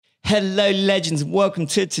Hello, legends. Welcome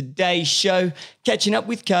to today's show. Catching Up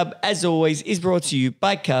with Cub, as always, is brought to you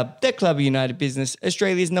by Cub, the Club of United Business,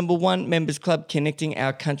 Australia's #1 members club connecting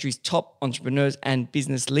our country's top entrepreneurs and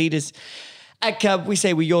business leaders. At Cub, we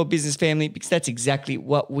say we're your business family because that's exactly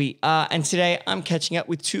what we are. And today, I'm catching up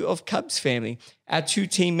with two of Cub's family, our two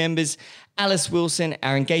team members, Alice Wilson,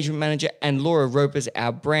 our engagement manager, and Laura Ropers,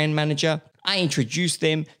 our brand manager. I introduce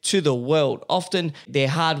them to the world. Often, their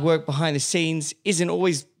hard work behind the scenes isn't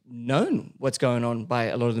always known what's going on by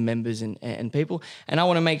a lot of the members and people. And I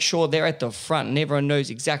want to make sure they're at the front and everyone knows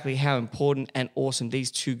exactly how important and awesome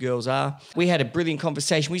these two girls are. We had a brilliant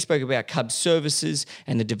conversation. We spoke about Cub services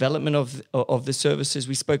and the development of the services.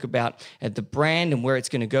 We spoke about the brand and where it's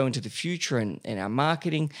going to go into the future and our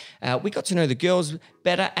marketing. We got to know the girls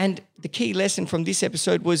better. And the key lesson from this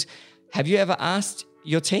episode was, have you ever asked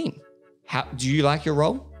your team, how do you like your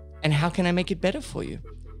role? And how can I make it better for you?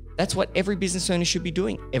 That's what every business owner should be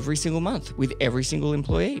doing every single month with every single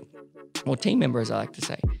employee or team member, as I like to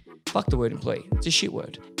say. Fuck the word employee. It's a shit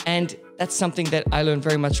word. And that's something that I learned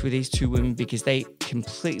very much with these two women because they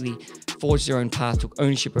completely forged their own path, took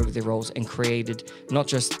ownership over their roles and created not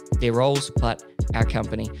just their roles, but our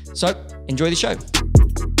company. So enjoy the show.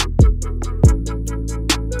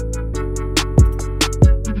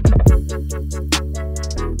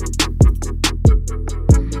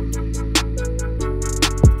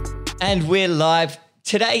 And we're live.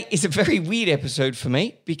 Today is a very weird episode for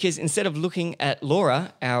me because instead of looking at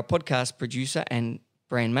Laura, our podcast producer and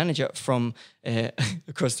brand manager from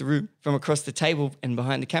across the room, from across the table and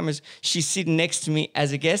behind the cameras, she's sitting next to me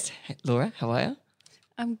as a guest. Laura, how are you?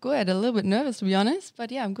 I'm good. A little bit nervous, to be honest,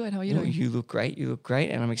 but yeah, I'm good. How are you doing? You look great. You look great.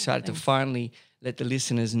 And I'm excited to finally let the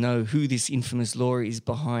listeners know who this infamous Laura is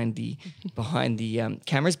behind the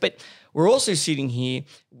cameras. But we're also sitting here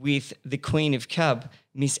with the Queen of Cub,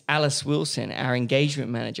 Miss Alice Wilson, our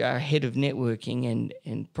engagement manager, our head of networking,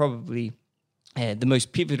 and probably the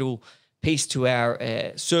most pivotal piece to our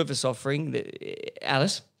service offering.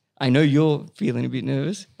 Alice, I know you're feeling a bit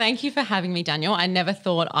nervous. Thank you for having me, Daniel. I never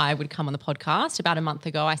thought I would come on the podcast. About a month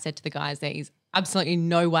ago, I said to the guys, there is absolutely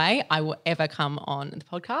no way I will ever come on the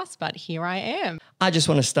podcast, but here I am. I just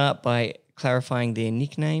want to start by clarifying their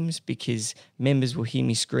nicknames because members will hear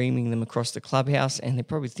me screaming them across the clubhouse and they're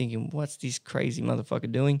probably thinking, what's this crazy motherfucker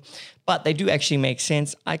doing? But they do actually make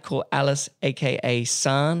sense. I call Alice, aka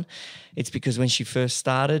San. It's because when she first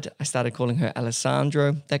started, I started calling her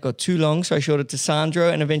Alessandro. That got too long, so I shortened it to Sandro,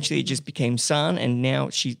 and eventually it just became San, and now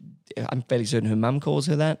I'm fairly certain her mum calls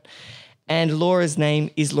her that. And Laura's name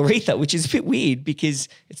is Loretha, which is a bit weird because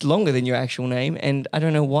it's longer than your actual name, and I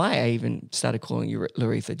don't know why I even started calling you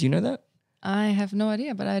Loretha. Do you know that? I have no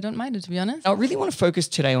idea, but I don't mind it, to be honest. I really want to focus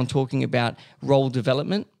today on talking about role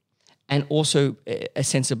development and also a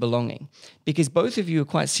sense of belonging because both of you are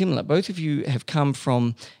quite similar. Both of you have come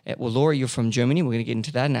from, Laura, you're from Germany. We're going to get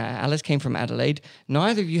into that. Now, Alice came from Adelaide.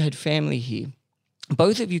 Neither of you had family here.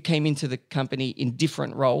 Both of you came into the company in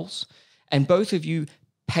different roles and both of you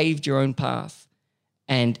paved your own path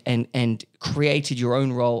and created your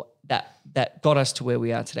own role that got us to where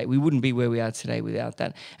we are today. We wouldn't be where we are today without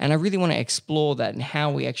that. And I really want to explore that and how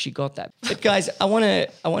we actually got that. But guys, I want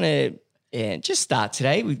to just start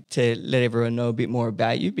today to let everyone know a bit more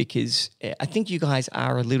about you because I think you guys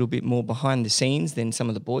are a little bit more behind the scenes than some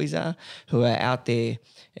of the boys are who are out there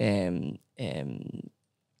doing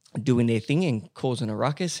their thing and causing a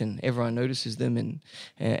ruckus and everyone notices them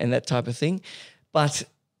and that type of thing. But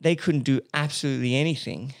they couldn't do absolutely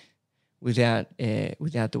anything without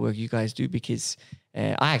the work you guys do because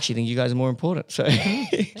I actually think you guys are more important. So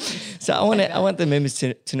so I want the members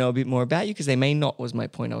to know a bit more about you because they may not, was my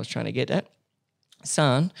point I was trying to get at.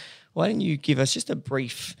 San, why don't you give us just a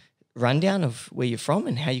brief rundown of where you're from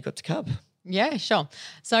and how you got to Cub? Yeah, sure.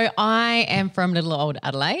 So I am from little old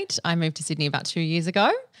Adelaide. I moved to Sydney about 2 years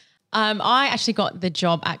ago. I actually got the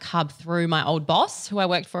job at Cub through my old boss who I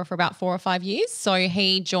worked for about 4 or 5 years. So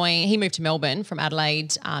he moved to Melbourne from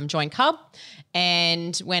Adelaide, joined Cub.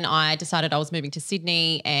 And when I decided I was moving to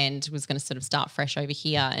Sydney and was going to sort of start fresh over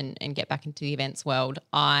here and get back into the events world,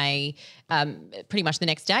 I pretty much the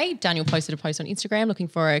next day, Daniel posted a post on Instagram looking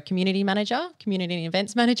for a community and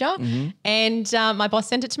events manager. Mm-hmm. And my boss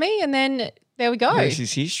sent it to me and then there we go. This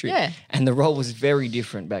is history. Yeah. And the role was very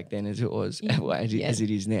different back then as it was, as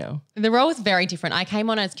it is now. The role was very different. I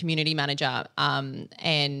came on as community manager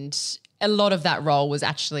and a lot of that role was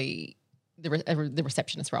actually the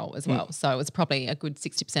receptionist role as well. So it was probably a good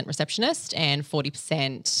 60% receptionist and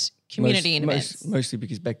 40% community and events. Mostly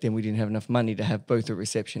because back then we didn't have enough money to have both a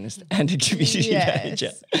receptionist and a community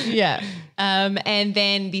manager. Yeah. And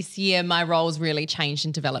then this year my roles really changed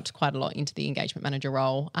and developed quite a lot into the engagement manager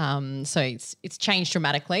role. So it's changed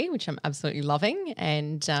dramatically, which I'm absolutely loving.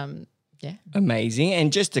 And yeah. Amazing.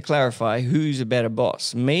 And just to clarify, who's a better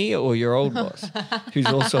boss, me or your old boss, who's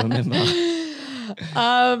also a member?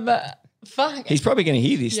 Fuck. He's probably going to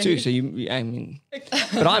hear this too. So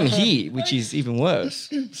but I'm here, which is even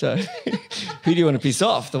worse. So who do you want to piss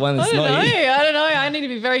off? The one that's not here? I don't know. I need to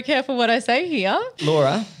be very careful what I say here.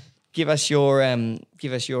 Laura, give us your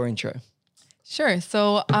intro. Sure.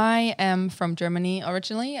 So I am from Germany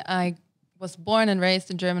originally. I was born and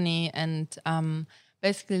raised in Germany and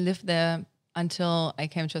basically lived there until I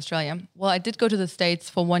came to Australia. Well, I did go to the States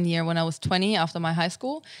for 1 year when I was 20 after my high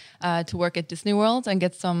school to work at Disney World and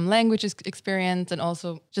get some language experience and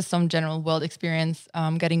also just some general world experience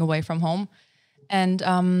getting away from home. And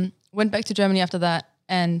went back to Germany after that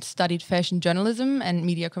and studied fashion journalism and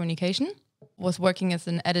media communication. Was working as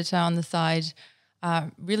an editor on the side.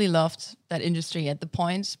 Really loved that industry at the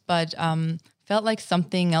point, but felt like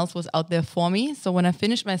something else was out there for me. So when I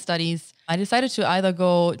finished my studies, I decided to either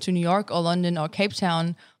go to New York or London or Cape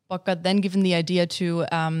Town, but got then given the idea to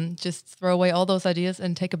just throw away all those ideas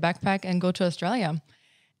and take a backpack and go to Australia.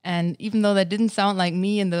 And even though that didn't sound like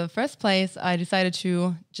me in the first place, I decided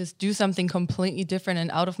to just do something completely different and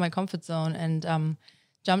out of my comfort zone and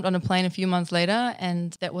jumped on a plane a few months later,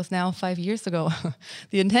 and that was now 5 years ago.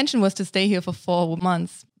 The intention was to stay here for 4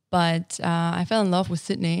 months, but I fell in love with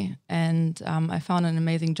Sydney and I found an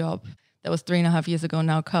amazing job. That was 3.5 years ago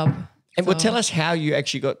now, Cub. And well, tell us how you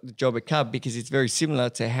actually got the job at Cub, because it's very similar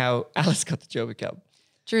to how Alice got the job at Cub.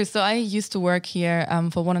 True. So I used to work here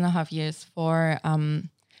for 1.5 years for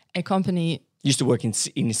a company. Used to work in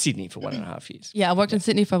Sydney for 1.5 years. Yeah, I worked in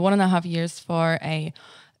Sydney for 1.5 years for a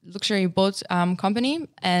luxury boat company.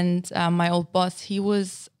 And my old boss, he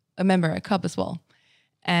was a member at Cub as well.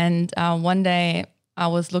 And one day I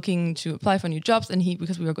was looking to apply for new jobs, and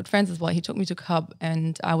because we were good friends as well, he took me to Cub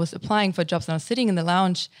and I was applying for jobs and I was sitting in the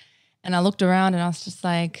lounge and I looked around and I was just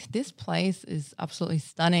like, this place is absolutely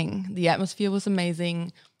stunning. The atmosphere was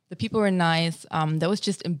amazing. The people were nice. There was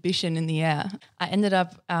just ambition in the air. I ended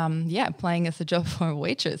up, applying as a job for a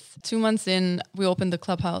waitress. 2 months in, we opened the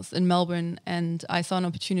clubhouse in Melbourne and I saw an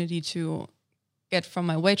opportunity to get from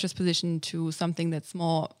my waitress position to something that's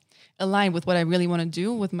more aligned with what I really want to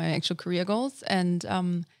do with my actual career goals. And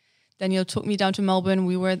Daniel took me down to Melbourne.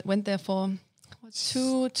 We went there for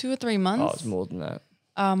 2 or 3 months. Oh, it's more than that.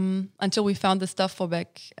 Until we found the stuff for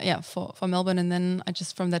Melbourne. And then I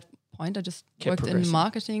just, from that point, I just worked in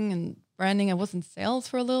marketing and branding. I was in sales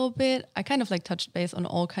for a little bit. I kind of like touched base on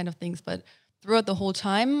all kind of things, but throughout the whole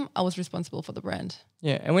time, I was responsible for the brand.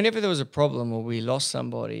 Yeah. And whenever there was a problem or we lost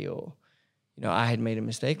somebody or, I had made a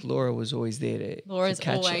mistake, Laura was always there to Laura's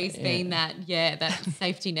catch always it. been that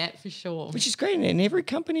safety net for sure. Which is great. And every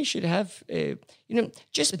company should have,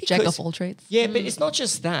 just The because. jack of all trades. Yeah, but it's not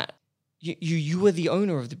just that. You are the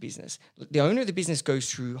owner of the business. The owner of the business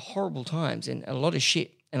goes through horrible times and a lot of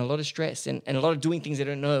shit and a lot of stress and a lot of doing things they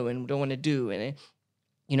don't know and don't want to do. And,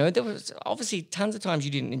 there was obviously tons of times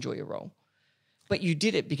you didn't enjoy your role. But you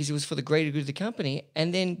did it because it was for the greater good of the company.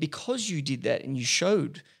 And then because you did that and you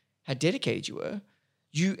showed how dedicated you were,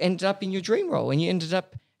 you ended up in your dream role and you ended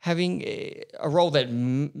up having a role that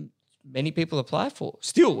many people apply for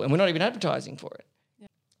still, and we're not even advertising for it. Yeah.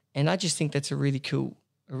 And I just think that's a really cool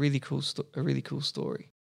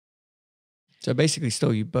story. So I basically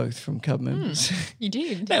stole you both from Cub members. You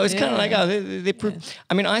did. No, it's kind of like,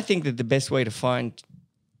 I mean, I think that the best way to find,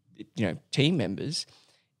 team members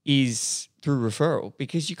is through referral,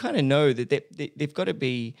 because you kind of know that they've got to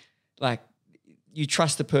be like, you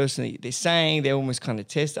trust the person that they're saying, they're almost kind of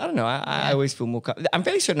test. I don't know. I always feel more. I'm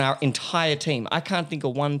fairly certain our entire team, I can't think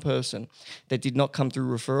of one person that did not come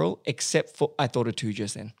through referral, except for, I thought of 2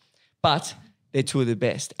 just then. But they're 2 of the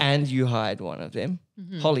best. And you hired one of them.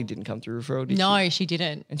 Mm-hmm. Holly didn't come through referral, did she? No, she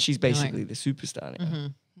didn't. And she's basically the superstar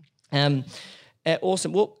now. Mm-hmm.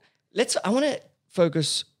 Awesome. Well, I want to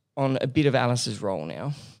focus on a bit of Alice's role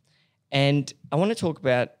now. And I want to talk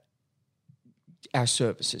about our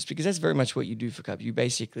services, because that's very much what you do for Cub. You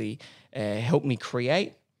basically help me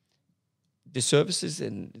create the services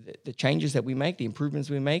and the changes that we make, the improvements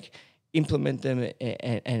we make, implement them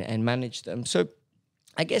and manage them. So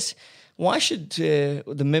I guess why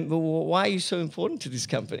are you so important to this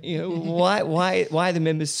company? Why are the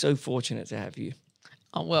members so fortunate to have you?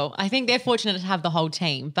 Oh, well, I think they're fortunate to have the whole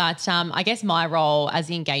team. But I guess my role as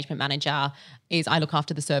the engagement manager is I look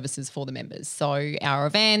after the services for the members. So our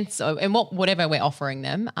events and whatever we're offering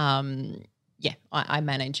them, I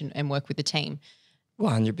manage and work with the team.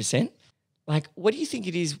 100%. Like, what do you think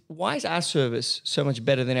it is? Why is our service so much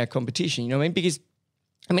better than our competition? You know what I mean? Because,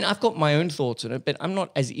 I mean, I've got my own thoughts on it, but I'm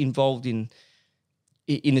not as involved in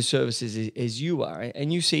the services as you are.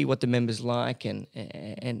 And you see what the members like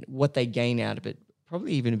and what they gain out of it,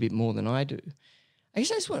 probably even a bit more than I do. I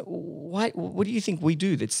guess I just want, what do you think we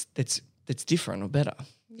do that's different or better?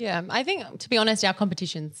 Yeah, I think, to be honest, our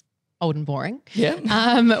competition's old and boring. Yeah.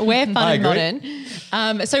 We're fun I and agree.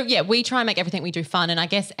 modern. So yeah, we try and make everything we do fun. And I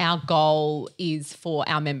guess our goal is for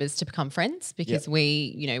our members to become friends because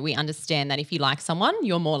we understand that if you like someone,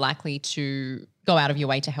 you're more likely to go out of your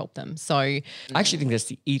way to help them. So I actually think that's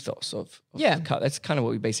the ethos of Yeah. the cut. That's kind of what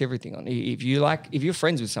we base everything on. If you're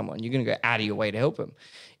friends with someone, you're going to go out of your way to help them.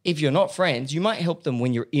 If you're not friends, you might help them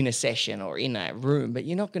when you're in a session or in a room, but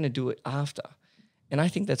you're not going to do it after. And I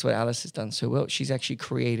think that's what Alice has done so well. She's actually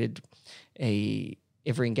created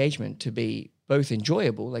every engagement to be both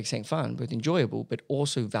enjoyable, like saying fun, both enjoyable, but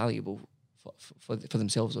also valuable for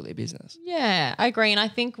themselves or their business. yeah, I agree. And I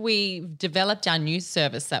think we've developed our new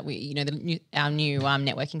service that our new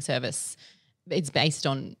networking service. It's based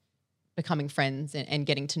on becoming friends and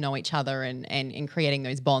getting to know each other and creating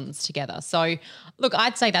those bonds together. So look,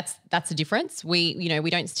 I'd say that's the difference. We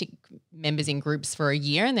don't stick members in groups for a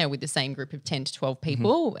year and they're with the same group of 10 to 12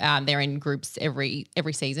 people. They're in groups every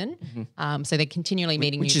season. So they're continually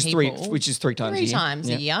meeting new people. Which is three times a year. 3 times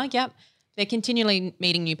a year, yep. They're continually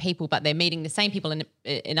meeting new people, but they're meeting the same people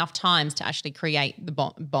enough times to actually create the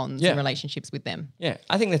bonds and relationships with them. Yeah,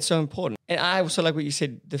 I think that's so important. And I also like what you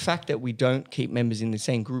said, the fact that we don't keep members in the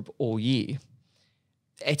same group all year,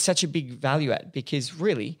 it's such a big value add because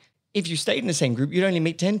really, if you stayed in the same group, you'd only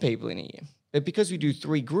meet 10 people in a year. But because we do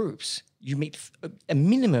 3 groups, you meet a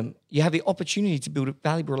minimum, you have the opportunity to build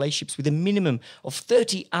valuable relationships with a minimum of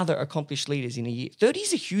 30 other accomplished leaders in a year. 30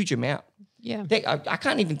 is a huge amount. Yeah. I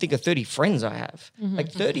can't even think of 30 friends I have.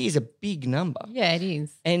 Like 30 is a big number. Yeah, it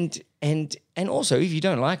is. And also, if you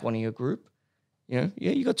don't like one of your group,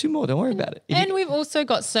 you got 2 more. Don't worry about it. And we've also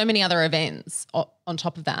got so many other events on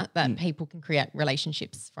top of that people can create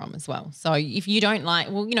relationships from as well. So if you don't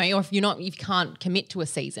like, or if you can't commit to a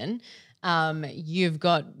season, you've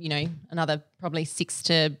got, another probably 6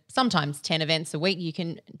 to sometimes 10 events a week you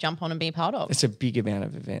can jump on and be a part of. It's a big amount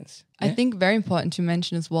of events. I think very important to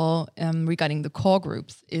mention as well regarding the core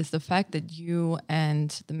groups is the fact that you and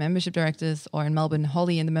the membership directors, or in Melbourne,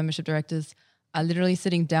 Holly and the membership directors, are literally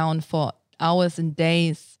sitting down for hours and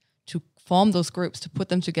days to form those groups, to put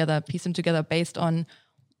them together, piece them together based on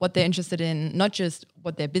what they're interested in, not just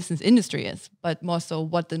what their business industry is, but more so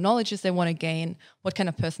what the knowledge is they want to gain, what kind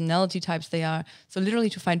of personality types they are. So literally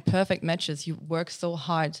to find perfect matches, you work so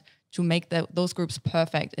hard to make those groups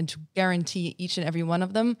perfect and to guarantee each and every one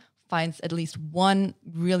of them finds at least one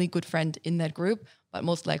really good friend in that group, but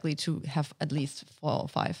most likely to have at least 4 or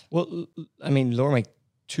 5. Well, I mean, Laura made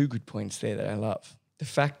 2 good points there that I love. The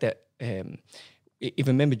fact that if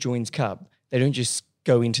a member joins Cub, they don't just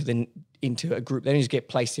go into a group. They don't just get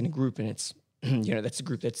placed in a group and it's, that's a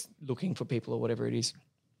group that's looking for people or whatever it is.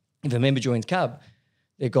 If a member joins Cub,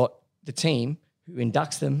 they've got the team who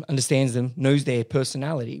inducts them, understands them, knows their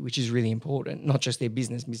personality, which is really important, not just their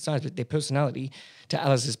business besides, but their personality. To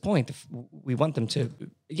Alice's point, we want them to,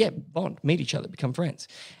 bond, meet each other, become friends.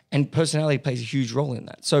 And personality plays a huge role in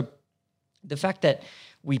that. So the fact that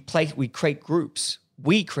we create groups,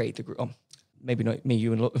 we create the group, maybe not me,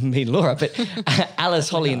 you and me and Laura, but Alice,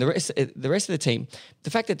 Holly, and the rest of the team. The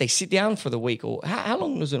fact that they sit down for the week, or how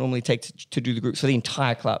long does it normally take to do the groups for the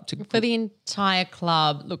entire club? For the entire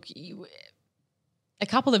club, look, a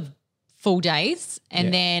couple of full days,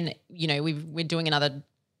 and then we're doing another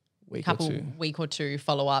week or two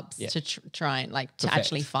follow-ups to try and to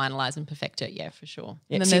actually finalize and perfect it. Yeah, for sure.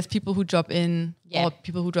 Yeah, and then there's people who drop in or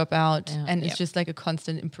people who drop out, and it's just like a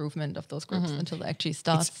constant improvement of those groups until it actually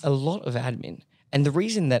starts. It's a lot of admin. And the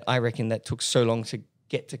reason that I reckon that took so long to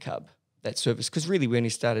get to Cub, that service, because really we only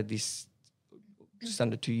started this just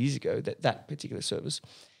under 2 years ago, that particular service,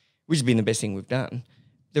 which has been the best thing we've done.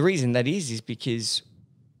 The reason that is because,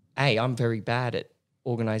 I'm very bad at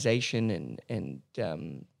organisation and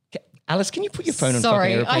Alice, can you put your phone on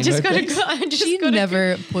fucking airplane mode, She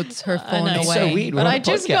never puts her phone away. It's so weird. But I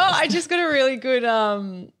just got a really good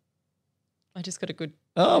we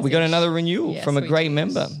got another renewal from a great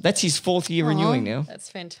member. That's his 4th year renewing now. That's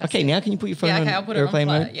fantastic. Okay, now can you put your phone I'll put airplane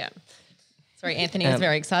it on mode? Yeah. Sorry, Anthony was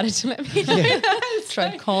very excited to let me know.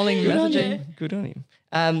 Tried calling, messaging. Good on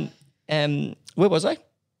him. Where was I?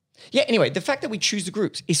 Yeah, anyway, the fact that we choose the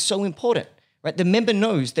groups is so important, right? The member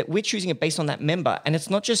knows that we're choosing it based on that member, and it's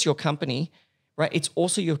not just your company, right? It's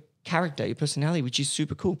also character, your personality, which is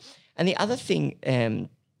super cool. And the other thing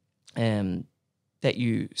that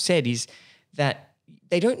you said is that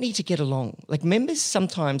they don't need to get along. Like members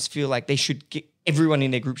sometimes feel like they should get, everyone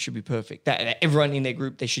in their group should be perfect. That everyone in their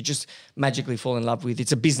group, they should just magically fall in love with.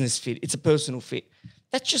 It's a business fit. It's a personal fit.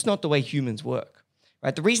 That's just not the way humans work,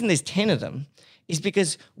 right? The reason there's 10 of them is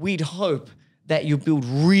because we'd hope that you build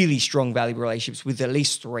really strong, valuable relationships with at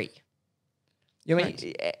least 3. You know,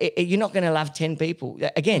 right. You're not going to love 10 people.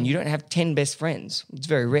 Again, you don't have 10 best friends. It's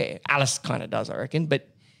very rare. Alice kind of does, I reckon, but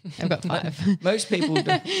I've got 5. Most people, the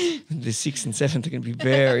 6th and 7th are going to be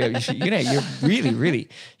very, you're really,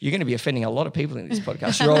 you're going to be offending a lot of people in this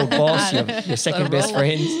podcast. Your old boss, your second best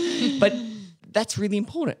friends. But that's really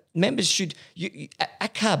important. Members should,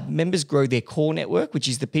 at Cub, members grow their core network, which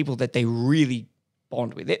is the people that they really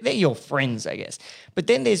bond with. They're your friends, I guess. But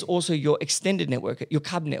then there's also your extended network, your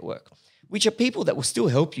Cub network, which are people that will still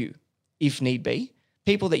help you if need be,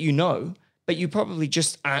 people that you know, but you probably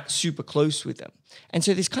just aren't super close with them. And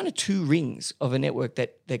so there's kind of 2 rings of a network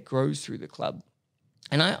that grows through the club.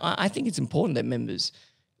 And I think it's important that members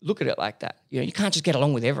look at it like that. You know, you can't just get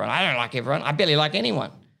along with everyone. I don't like everyone. I barely like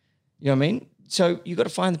anyone. You know what I mean? So you've got to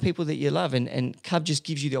find the people that you love, and Cub just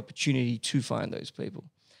gives you the opportunity to find those people.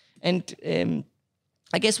 And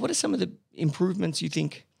I guess what are some of the improvements you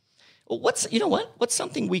think? Or what's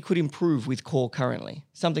something we could improve with Core currently?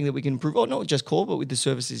 Something that we can improve, or not just Core, but with the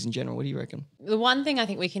services in general. What do you reckon? The one thing I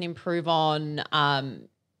think we can improve on.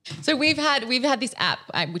 So we've had this app,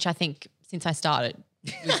 which I think since I started,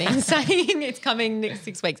 we've been saying it's coming next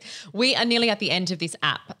 6 weeks. We are nearly at the end of this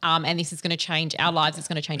app, and this is going to change our lives. It's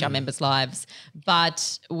going to change our members' lives.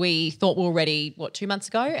 But we thought we were ready, 2 months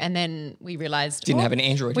ago, and then we realised didn't have an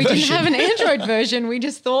Android version. We didn't have an Android version. We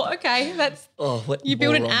just thought, okay, that's you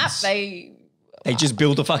build an app. They just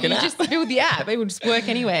build a fucking app. You just build the app. It will just work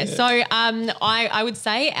anywhere. So I would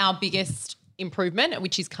say our biggest improvement,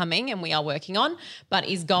 which is coming and we are working on, but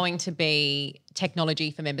is going to be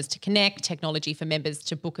technology for members to connect, technology for members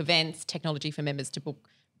to book events, technology for members to book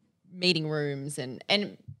meeting rooms, and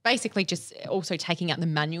basically just also taking out the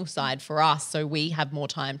manual side for us so we have more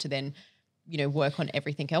time to then, work on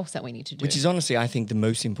everything else that we need to do. Which is honestly, I think the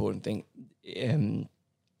most important thing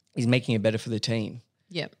is making it better for the team.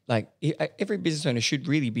 Yeah. Like every business owner should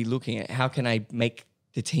really be looking at how can I make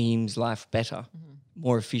the team's life better,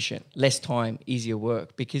 more efficient, less time, easier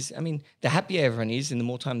work. Because the happier everyone is, and the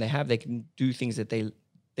more time they have, they can do things that they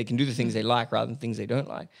can do the things they like rather than things they don't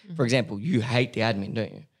like. For example, you hate the admin,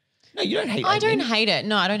 don't you? No, you don't hate. I don't hate it.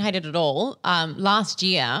 No, I don't hate it at all. Last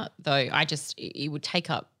year, though, it would take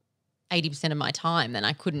up 80% of my time, and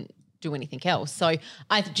I couldn't do anything else. So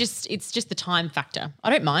it's just the time factor. I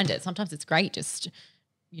don't mind it. Sometimes it's great just,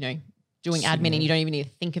 doing admin and you don't even need to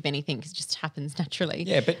think of anything because it just happens naturally.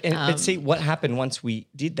 Yeah, but see what happened once we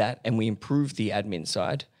did that and we improved the admin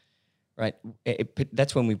side, right?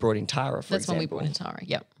 That's when we brought in Tara, for example. That's when we brought in Tara,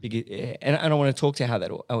 yep. And I want to talk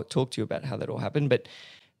to I'll talk to you about how that all happened.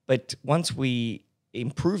 But once we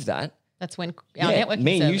improved that, that's when our networking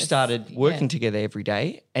me and you service, started working together every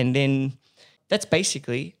day, and then that's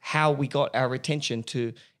basically how we got our retention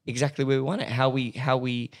to exactly where we want it. How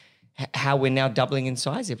we're now doubling in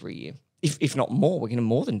size every year. If not more, we're going to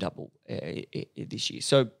more than double this year.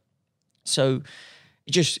 So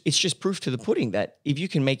it's just proof to the pudding that if you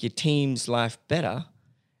can make your team's life better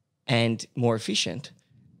and more efficient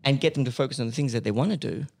and get them to focus on the things that they want to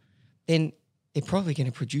do, then they're probably going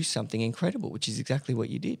to produce something incredible, which is exactly what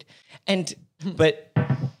you did. And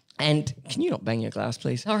can you not bang your glass,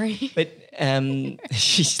 please? Sorry. But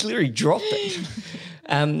she's literally dropped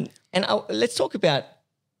it. Let's talk about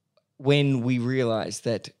when we realized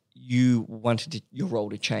that you wanted your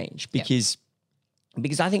role to change, because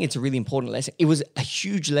I think it's a really important lesson. It was a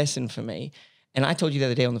huge lesson for me. And I told you the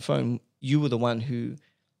other day on the phone, you were the one who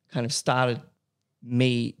kind of started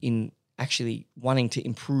me in actually wanting to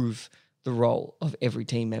improve the role of every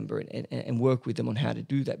team member and work with them on how to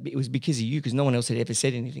do that. It was because of you, because no one else had ever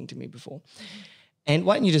said anything to me before. And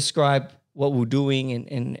why don't you describe what we're doing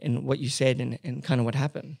and what you said and kind of what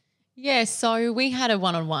happened? Yeah, so we had a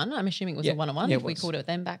one-on-one. I'm assuming it was a one-on-one. Yeah, we called it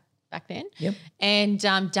then back then. Yep. And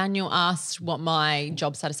Daniel asked what my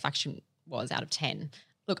job satisfaction was out of 10.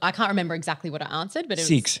 Look, I can't remember exactly what I answered, but it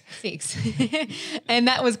was 6. And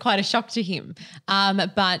that was quite a shock to him.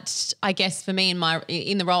 But I guess for me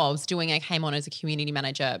in the role I was doing, I came on as a community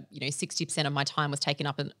manager, 60% of my time was taken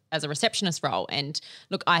up as a receptionist role. And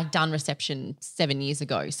look, I had done reception 7 years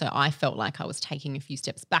ago, so I felt like I was taking a few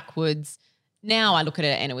steps backwards. now I look at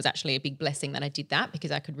it and it was actually a big blessing that I did that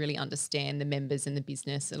because I could really understand the members and the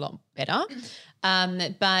business a lot better.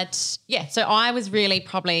 But yeah, so I was really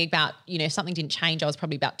probably about, if something didn't change, I was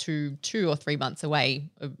probably about two or 3 months away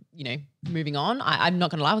of, moving on. I'm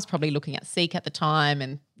not going to lie, I was probably looking at Seek at the time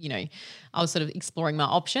and, I was sort of exploring my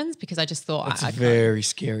options because I just thought That's very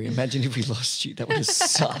scary. Imagine if we lost you. That would have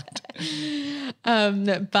sucked.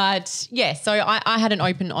 But yeah, so I had an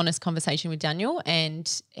open, honest conversation with Daniel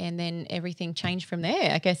and then everything changed from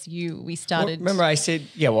there. I guess we started. Well, remember I said,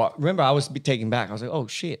 remember I was a bit taken back. I was like, oh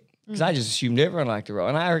shit. Because I just assumed everyone liked the role.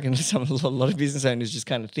 And I reckon a lot of business owners just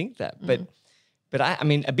kind of think that. But I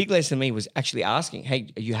mean, a big lesson to me was actually asking, hey,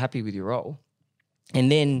 are you happy with your role?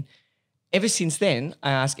 And then ever since then,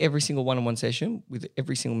 I ask every single one-on-one session with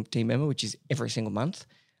every single team member, which is every single month.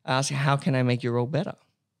 I ask, how can I make your role better?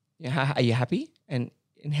 Are you happy? And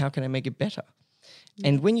how can I make it better? Yeah.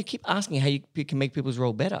 And when you keep asking how you can make people's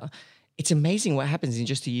role better, it's amazing what happens in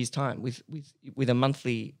just a year's time with a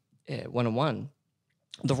monthly one-on-one.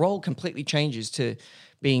 The role completely changes to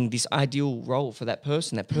being this ideal role for that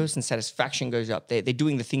person. That person's satisfaction goes up. They're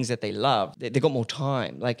doing the things that they love. They've got more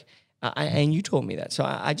time. And you taught me that. So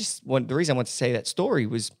the reason I wanted to say that story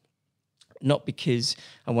was not because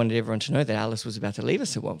I wanted everyone to know that Alice was about to leave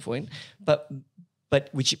us at one point, but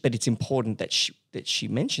it's important that she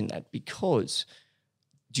mentioned that because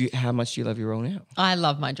how much do you love your role now? I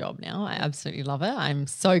love my job now. I absolutely love it. I'm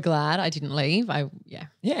so glad I didn't leave. Yeah,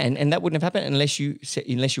 and that wouldn't have happened unless you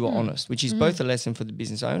were honest, which is both a lesson for the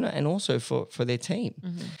business owner and also for their team.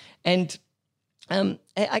 And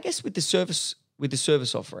I guess with the service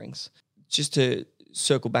offerings, just to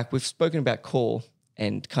circle back, we've spoken about core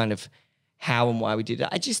and kind of how and why we did it.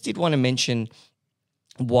 I just did want to mention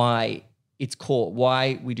why it's core,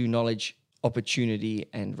 why we do knowledge, opportunity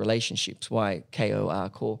and relationships, why KOR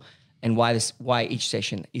core, and why each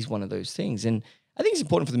session is one of those things. And I think it's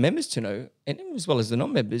important for the members to know, and as well as the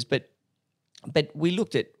non-members, but we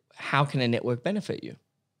looked at how can a network benefit you?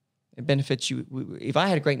 It benefits you. If I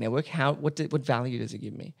had a great network, what value does it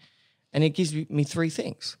give me? And it gives me three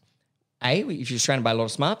things. If you're surrounded by a lot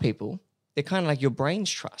of smart people, they're kind of like your brain's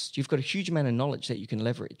trust. You've got a huge amount of knowledge that you can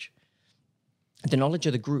leverage. The knowledge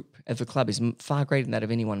of the group, of the club, is far greater than that of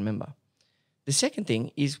any one member. The second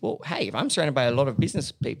thing is, if I'm surrounded by a lot of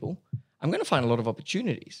business people, I'm going to find a lot of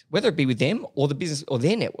opportunities, whether it be with them or the business or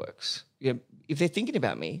their networks. If they're thinking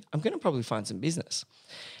about me, I'm going to probably find some business.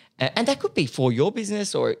 And that could be for your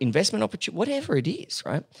business or investment opportunity, whatever it is,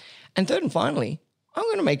 right? And third and finally, I'm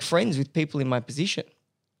going to make friends with people in my position.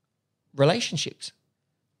 Relationships.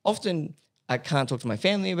 Often I can't talk to my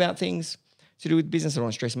family about things to do with business. I don't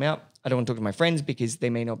want to stress them out. I don't want to talk to my friends because they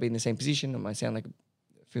may not be in the same position. It might sound like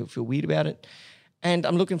feel weird about it. And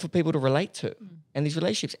I'm looking for people to relate to and these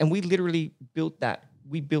relationships. And we literally built that.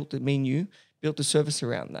 Me and you built a service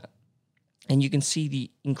around that. And you can see the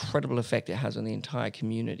incredible effect it has on the entire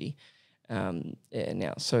community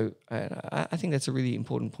now. So I think that's a really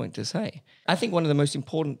important point to say. I think one of the most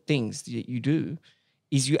important things that you do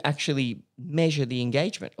is you actually measure the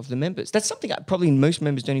engagement of the members. That's something probably most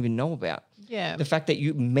members don't even know about. Yeah. The fact that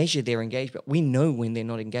you measure their engagement. We know when they're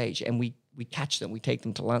not engaged and we catch them, we take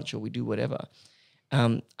them to lunch or we do whatever.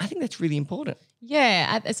 I think that's really important.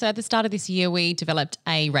 Yeah. So at the start of this year, we developed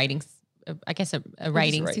a rating system.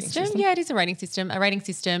 Yeah, it is a rating system. A rating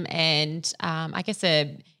system and I guess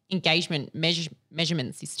a engagement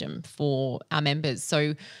measurement system for our members.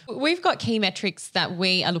 So we've got key metrics that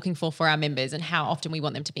we are looking for our members and how often we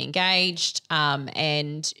want them to be engaged.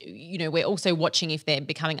 And, we're also watching if they're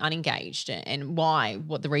becoming unengaged and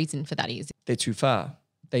what the reason for that is. They're too far.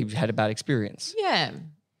 They've had a bad experience. Yeah.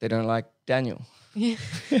 They don't like Daniel. Yeah.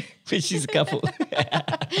 Which is a couple.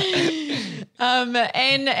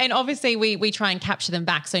 And obviously we try and capture them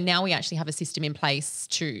back. So now we actually have a system in place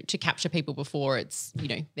to capture people before it's,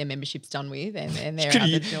 their membership's done with and they're out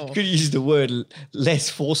the door. Could use the word less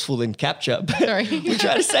forceful than capture. But Sorry. We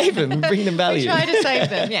try to save them and bring them value. We try to save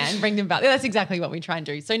them, and bring them value. That's exactly what we try and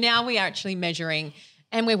do. So now we are actually measuring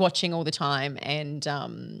and we're watching all the time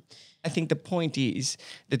and I think the point is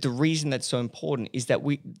that the reason that's so important is that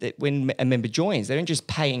when a member joins, they don't just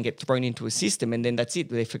pay and get thrown into a system and then that's it.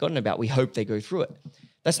 They're forgotten about. We hope they go through it.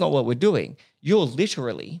 That's not what we're doing. You're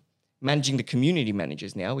literally managing the community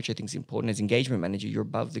managers now, which I think is important. As engagement manager, you're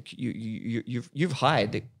above you've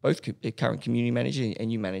hired both the current community manager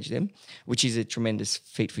and you manage them, which is a tremendous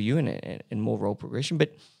feat for you and more role progression.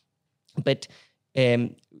 But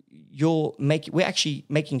we're actually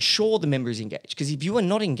making sure the member is engaged, because if you are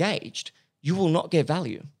not engaged, you will not get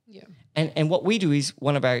value. Yeah. And what we do is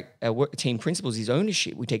one of our work team principles is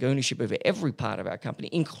ownership. We take ownership over every part of our company,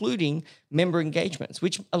 including member engagements,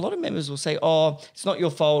 which a lot of members will say, oh, it's not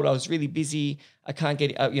your fault. I was really busy. I can't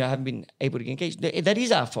get, I haven't been able to get engaged. That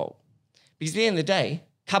is our fault. Because at the end of the day,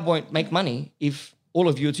 Cub won't make money if all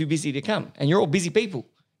of you are too busy to come. And you're all busy people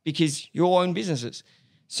because you all own businesses.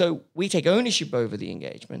 So we take ownership over the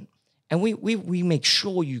engagement and we make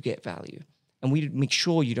sure you get value. And we make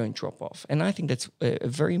sure you don't drop off. And I think that's a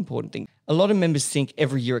very important thing. A lot of members think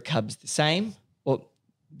every year at Cub's the same. Well,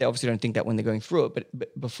 they obviously don't think that when they're going through it,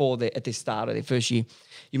 but before they're at their start of their first year,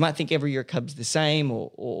 you might think every year at Cub's the same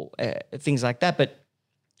or things like that. But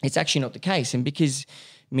it's actually not the case. And because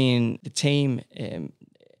me and the team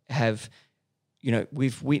have,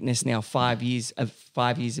 we've witnessed now 5 years of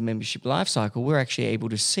membership life cycle, we're actually able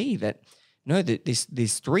to see that, that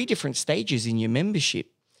there's 3 different stages in your membership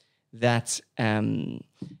that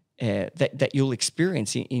you'll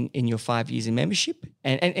experience in your 5 years in membership.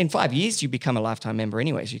 And in 5 years, you become a lifetime member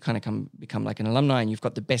anyway. So you kind of become like an alumni and you've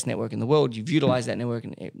got the best network in the world. You've utilized that network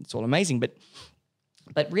and it's all amazing.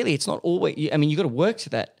 But really, it's not always, you got to work to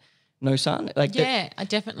that. No, son?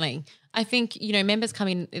 Definitely. I think, members come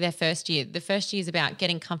in their first year. The first year is about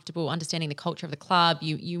getting comfortable, understanding the culture of the club.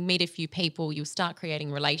 You meet a few people, you start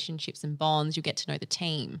creating relationships and bonds, you get to know the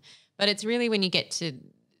team. But it's really when you get to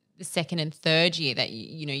the second and third year that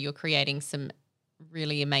you're creating some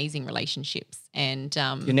really amazing relationships and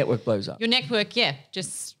your network blows up. Your network,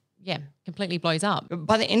 completely blows up.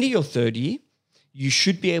 By the end of your third year, you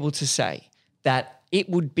should be able to say that it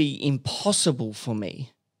would be impossible for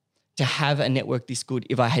me to have a network this good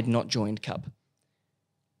if I had not joined Cub.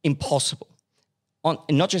 Impossible. And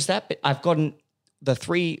not just that, but I've gotten the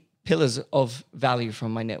 3 pillars of value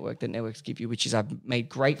from my network that networks give you, which is I've made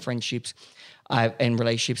great friendships and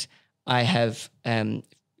relationships. I have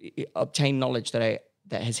obtained knowledge that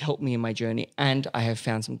has helped me in my journey, and I have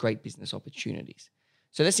found some great business opportunities.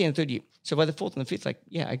 So that's the end of the third year. So by the fourth and the fifth, I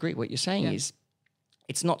agree. What you're saying is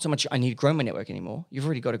it's not so much I need to grow my network anymore. You've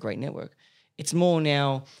already got a great network. It's more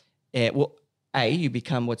now, you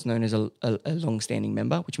become what's known as a long-standing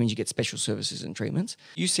member, which means you get special services and treatments.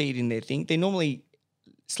 You see it in their thing. They're normally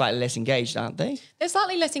slightly less engaged, aren't they? They're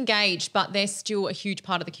slightly less engaged, but they're still a huge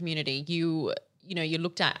part of the community. You're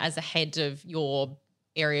looked at as a head of your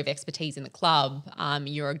area of expertise in the club.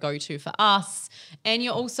 You're a go-to for us, and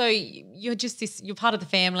you're part of the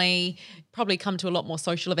family. Probably come to a lot more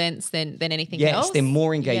social events than anything else. Yes, they're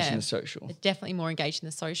more engaged in the social. They're definitely more engaged in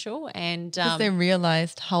the social, and because they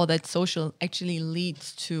realized how that social actually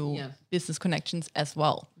leads to business connections as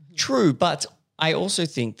well. True, but I also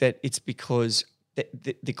think that it's because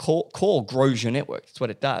the core grows your network. That's what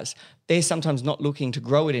it does. They're sometimes not looking to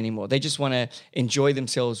grow it anymore. They just want to enjoy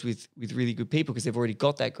themselves with really good people because they've already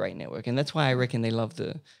got that great network. And that's why I reckon they love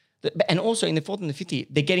and also in the fourth and the fifth year,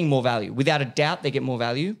 they're getting more value. Without a doubt, they get more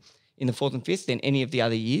value in the fourth and fifth than any of the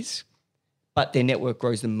other years. But their network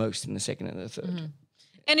grows the most in the second and the third. Mm-hmm.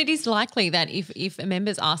 And it is likely that if a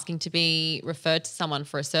member's asking to be referred to someone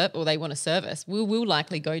for a service or they want a service, we'll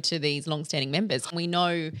likely go to these long-standing members. We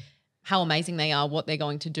know how amazing they are, what they're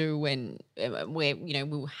going to do, and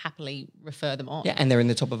we'll happily refer them on. Yeah, and they're in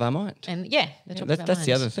the top of our mind. And the top of our mind. That's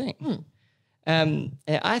the other thing.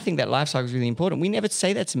 I think that life cycle is really important. We never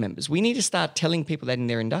say that to members. We need to start telling people that in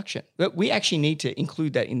their induction. But we actually need to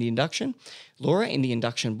include that in the induction. Laura, in the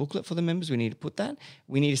induction booklet for the members, we need to put that.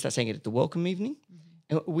 We need to start saying it at the welcome evening.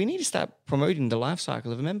 Mm-hmm. And we need to start promoting the life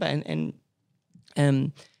cycle of a member.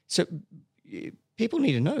 And so people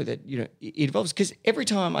need to know that it evolves, because every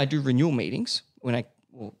time I do renewal meetings, when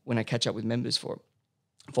I catch up with members for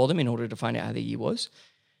them in order to find out how their year was,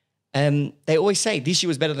 they always say this year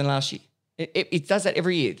was better than last year. It does that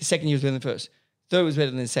every year. The second year was better than the first. Third was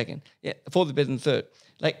better than the second. Yeah, the fourth was better than the third.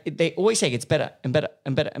 Like they always say it gets better and better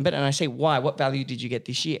and better and better. And I say, why? What value did you get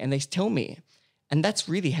this year? And they tell me, and that's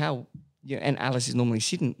really how. And Alice is normally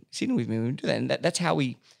sitting with me when we do that. And that's how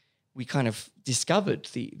we kind of discovered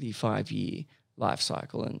the 5-year life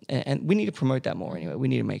cycle. And we need to promote that more anyway. We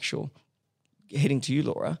need to make sure. Heading to you,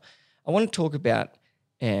 Laura, I want to talk about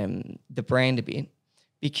the brand a bit,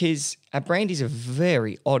 because our brand is a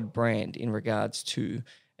very odd brand in regards to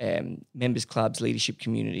members clubs, leadership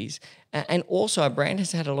communities. And also our brand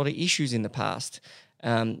has had a lot of issues in the past,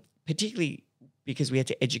 particularly because we had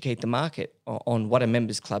to educate the market on what a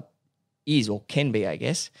members club is or can be, I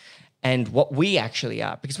guess, and what we actually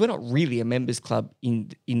are, because we're not really a members club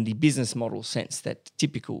in the business model sense that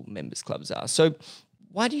typical members clubs are. So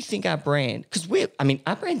why do you think our brand, because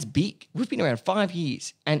our brand's big. We've been around 5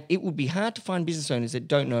 years, and it would be hard to find business owners that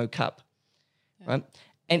don't know Cub, right?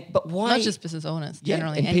 But why? Not just business owners,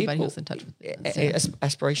 generally and anybody people, who's in touch with business.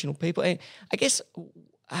 aspirational people. And I guess,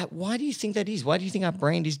 why do you think that is? Why do you think our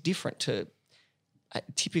brand is different to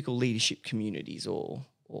typical leadership communities or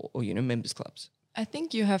members clubs? I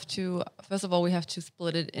think you have to, first of all, we have to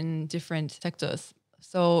split it in different sectors.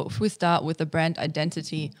 So if we start with the brand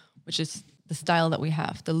identity, which is the style that we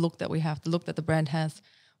have, the look that we have, the look that the brand has,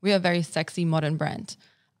 we are a very sexy, modern brand.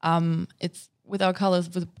 It's with our colors,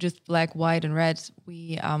 with just black, white, and red.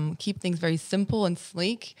 We keep things very simple and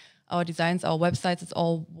sleek. Our designs, our websites, it's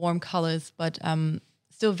all warm colors, but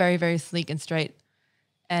still very, very sleek and straight.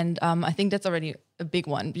 And I think that's already a big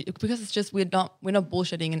one because it's just we're not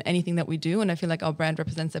bullshitting in anything that we do, and I feel like our brand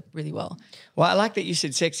represents it really well. Well, I like that you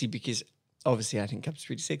said sexy because obviously I think Cub's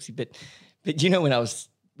pretty sexy, but you know when I was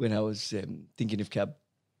thinking of Cub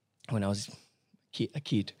when I was a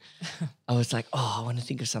kid, I was like, oh, I want to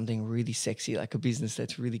think of something really sexy, like a business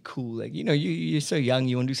that's really cool. Like, you're so young,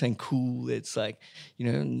 you want to do something cool. It's like,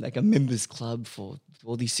 like a members club for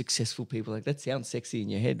all these successful people. Like that sounds sexy in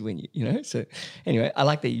your head when So anyway, I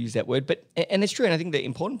like that you use that word, and it's true. And I think the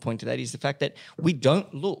important point to that is the fact that we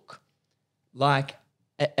don't look like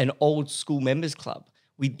an old school members club.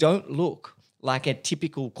 We don't look like a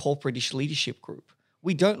typical corporate-ish leadership group.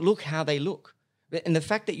 We don't look how they look. And the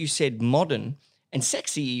fact that you said modern and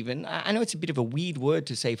sexy even, I know it's a bit of a weird word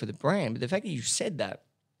to say for the brand, but the fact that you said that,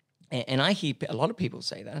 and I hear a lot of people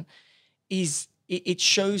say that, is it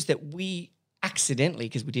shows that we accidentally,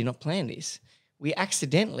 because we did not plan this, we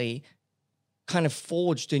accidentally kind of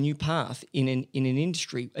forged a new path in an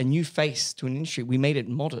industry, a new face to an industry. We made it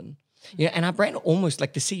modern. And our brand almost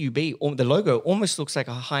like the CUB, or the logo almost looks like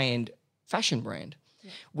a high-end fashion brand,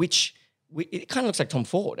 which it kind of looks like Tom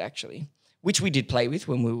Ford actually, which we did play with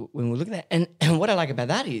when we were looking at. And what I like about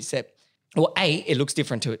that is that, well, it looks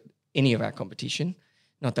different to any of our competition.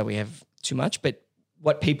 Not that we have too much, but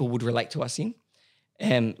what people would relate to us in,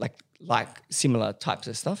 like similar types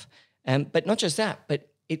of stuff. But not just that, but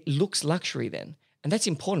it looks luxury then. And that's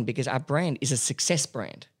important because our brand is a success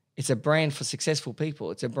brand. It's a brand for successful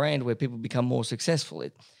people. It's a brand where people become more successful.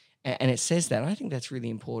 And it says that. I think that's really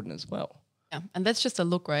important as well. Yeah, and that's just a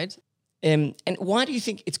look, right? And why do you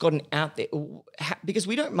think it's gotten out there? Because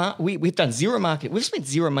we don't we've done zero marketing. We've spent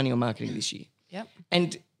zero money on marketing this year. Yep.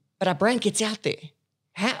 But our brand gets out there.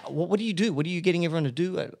 How? What do you do? What are you getting everyone to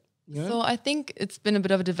do? So I think it's been a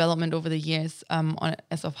bit of a development over the years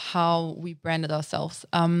as of how we branded ourselves.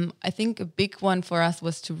 I think a big one for us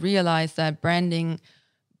was to realize that branding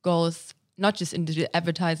goes not just into the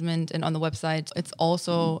advertisement and on the website. It's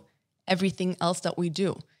also everything else that we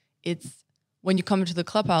do. It's when you come into the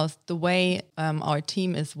clubhouse, the way our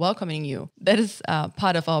team is welcoming you, that is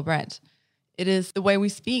part of our brand. It is the way we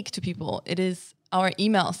speak to people. It is our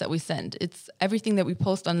emails that we send. It's everything that we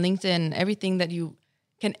post on LinkedIn, everything that you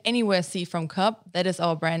can anywhere see from Cub, that is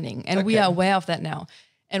our branding. And we are aware of that now.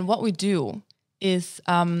 And what we do is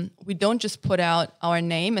we don't just put out our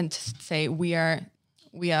name and say we are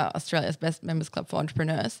Australia's best members club for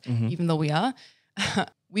entrepreneurs, even though we are.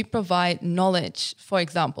 We provide knowledge, for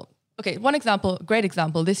example. Okay, one example, great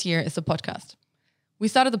example this year is the podcast. We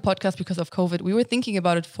started the podcast because of COVID. We were thinking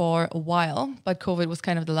about it for a while, but COVID was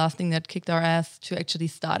kind of the last thing that kicked our ass to actually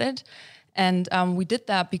start it. And we did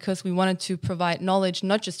that because we wanted to provide knowledge,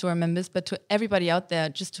 not just to our members, but to everybody out there,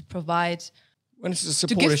 just to provide. When it's to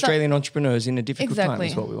support Australian entrepreneurs in a difficult time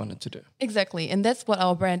is what we wanted to do. Exactly. And that's what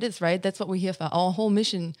our brand is, right? That's what we're here for. Our whole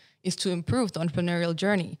mission is to improve the entrepreneurial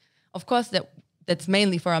journey. Of course, that's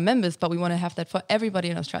mainly for our members, but we want to have that for everybody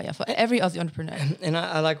in Australia, for every Aussie entrepreneur. And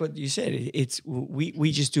I like what you said.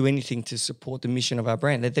 We just do anything to support the mission of our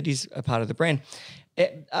brand. That is a part of the brand.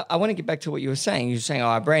 I want to get back to what you were saying. You were saying,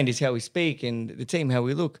 our brand is how we speak and the team, how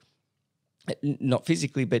we look. Not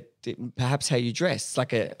physically, but perhaps how you dress. It's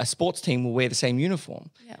like a sports team will wear the same uniform.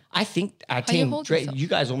 Yeah. I think our team, you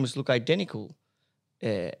guys almost look identical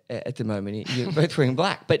at the moment. You're both wearing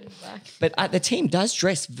black. But the team does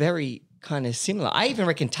dress very kind of similar. I even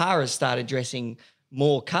reckon Tara started dressing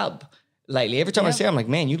more Cub lately. Every time I see her, I'm like,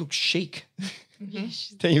 man, you look chic.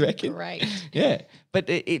 Don't you reckon? Great. Yeah. But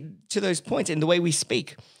to those points and the way we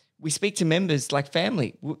speak to members like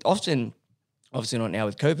family. Often, obviously not now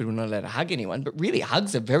with COVID, we're not allowed to hug anyone, but really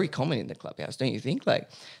hugs are very common in the clubhouse, don't you think? Like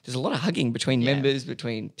there's a lot of hugging between members,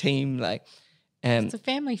 between team, like. It's a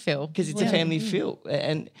family feel. Because it's a family feel.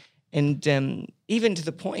 And even to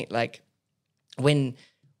the point, like when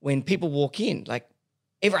people walk in, like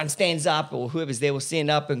everyone stands up or whoever's there will stand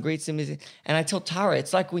up and greets them. And I tell Tara,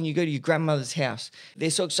 it's like when you go to your grandmother's house. They're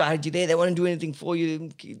so excited you're there. They want to do anything for you.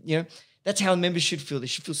 You know, that's how members should feel. They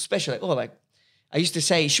should feel special. Like, I used to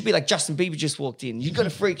say it should be like Justin Bieber just walked in. You got to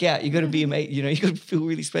freak out. You got to be amazing. You got to feel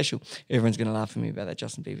really special. Everyone's going to laugh at me about that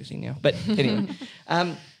Justin Bieber thing now. But anyway,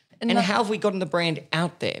 and how have we gotten the brand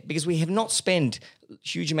out there? Because we have not spent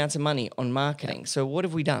huge amounts of money on marketing. So what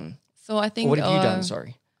have we done? So I think Or what have you done?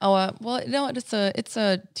 Sorry. It's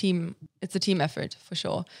a team effort for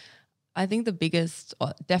sure. I think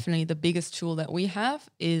definitely the biggest tool that we have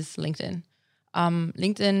is LinkedIn.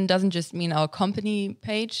 LinkedIn doesn't just mean our company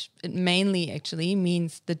page. It mainly actually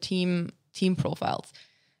means the team profiles.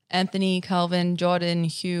 Anthony, Calvin, Jordan,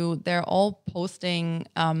 Hugh, they're all posting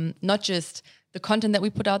not just the content that we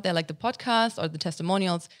put out there, like the podcast or the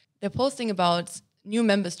testimonials. They're posting about new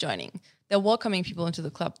members joining. They're welcoming people into the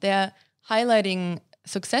club. They're highlighting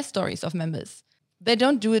success stories of members. They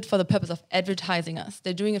don't do it for the purpose of advertising us.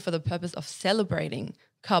 They're doing it for the purpose of celebrating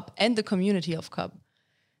Cub and the community of Cub.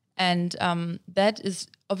 And that is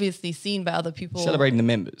obviously seen by other people. Celebrating the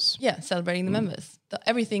members. Yeah, celebrating the members.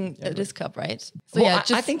 Everything that is Cub, right? So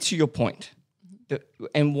I think to your point,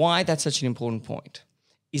 and why that's such an important point,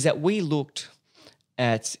 is that we looked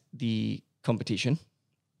at the competition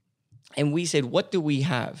and we said, what do we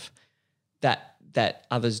have that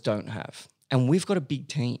others don't have? And we've got a big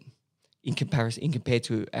team compared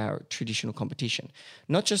to our traditional competition.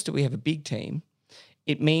 Not just that we have a big team,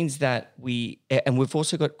 it means that we've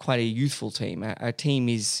also got quite a youthful team. Our team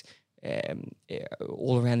is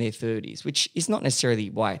all around their 30s, which is not necessarily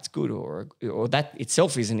why it's good or that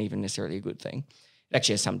itself isn't even necessarily a good thing. It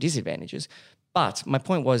actually has some disadvantages. But my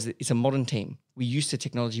point was that it's a modern team. We use the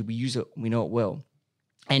technology, we use it, we know it well.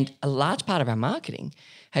 And a large part of our marketing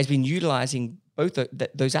has been utilizing both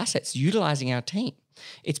those assets, utilizing our team.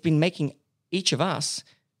 It's been making each of us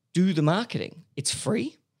do the marketing. It's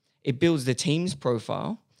free. It builds the team's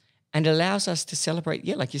profile and allows us to celebrate,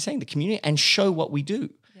 like you're saying, the community and show what we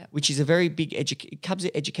do, which is a very big Cub's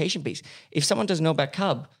education piece. If someone doesn't know about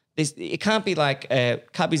Cub, it can't be like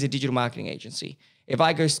Cub is a digital marketing agency. If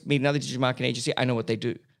I go meet another digital marketing agency, I know what they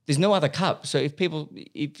do. There's no other Cub. So if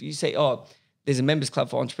you say, oh, there's a members club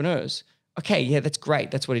for entrepreneurs, okay, yeah, that's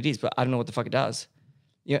great. That's what it is, but I don't know what the fuck it does.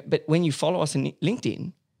 But when you follow us on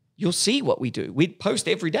LinkedIn, you'll see what we do. We post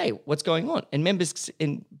every day what's going on. And members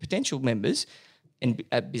and potential members and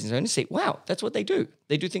business owners say, wow, that's what they do.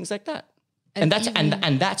 They do things like that. And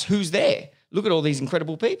that's who's there. Look at all these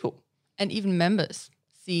incredible people. And even members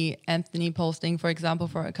see Anthony posting, for example,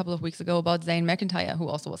 for a couple of weeks ago about Zane McIntyre, who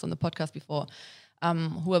also was on the podcast before,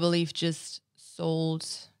 who I believe just sold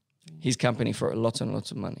his company for lots and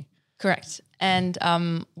lots of money. Correct. And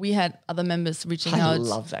we had other members reaching out. I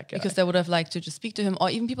love that guy. Because they would have liked to just speak to him,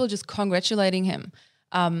 or even people just congratulating him.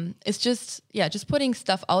 It's just putting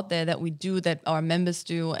stuff out there that we do, that our members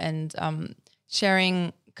do, and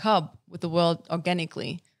sharing Cub with the world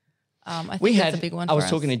organically. I think that's a big one for us. I was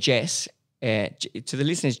talking to Jess. To the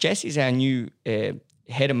listeners, Jess is our new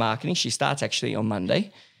head of marketing. She starts actually on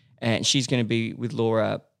Monday, and she's going to be with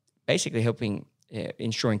Laura basically helping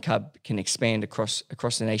ensuring Cub can expand across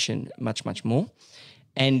the nation much, much more.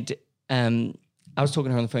 And I was talking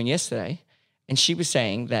to her on the phone yesterday, and she was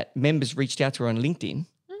saying that members reached out to her on LinkedIn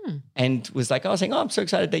and was like, I'm so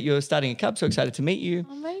excited that you're starting a Cub, so excited to meet you.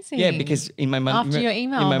 Amazing. Yeah, because in my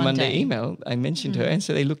Monday email, I mentioned her, and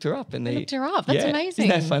so they looked her up. And they looked her up. That's amazing.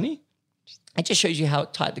 Isn't that funny? It just shows you how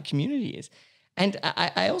tight the community is. And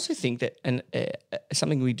I also think that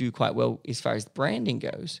something we do quite well as far as branding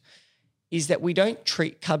goes is that we don't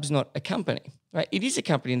treat Cub's not a company, right? It is a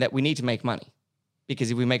company in that we need to make money, because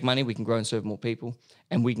if we make money, we can grow and serve more people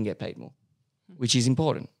and we can get paid more, which is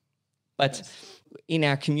important. But in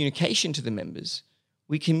our communication to the members,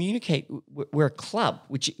 we communicate, we're a club,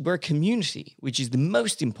 we're a community, which is the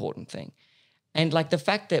most important thing. And like the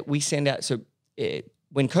fact that we send out,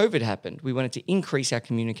 when COVID happened, we wanted to increase our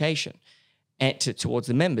communication towards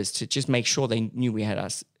the members to just make sure they knew we had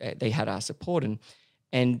us, they had our support.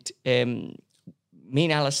 And me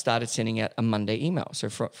and Alice started sending out a Monday email. So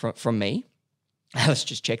from me, Alice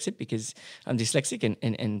just checks it because I'm dyslexic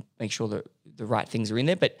and make sure that the right things are in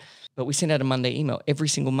there. But we send out a Monday email every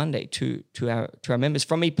single Monday to our members.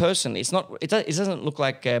 From me personally, it doesn't look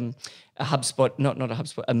like a HubSpot, not a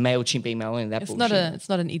HubSpot, a MailChimp email and that bullshit. It's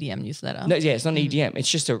not an EDM newsletter. No, yeah, it's not an EDM.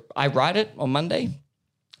 It's just I write it on Monday.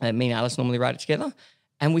 Me and Alice normally write it together,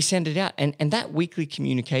 and we send it out. And that weekly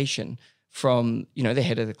communication from the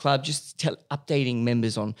head of the club, just updating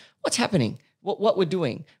members on what's happening, what we're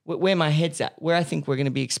doing, where my head's at, where I think we're going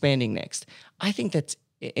to be expanding next. I think that's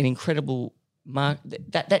an incredible mark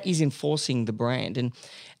that is enforcing the brand. And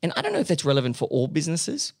I don't know if that's relevant for all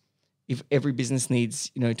businesses, if every business needs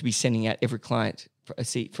to be sending out every client a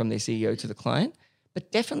seat from their CEO to the client,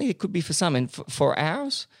 but definitely it could be for some. And for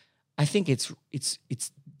ours, I think it's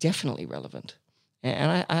definitely relevant.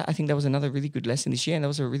 And I think that was another really good lesson this year, and that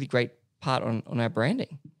was a really great part on our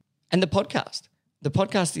branding. And the podcast. The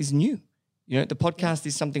podcast is new. You know, the podcast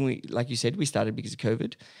is something we, like you said, we started because of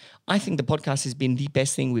COVID. I think the podcast has been the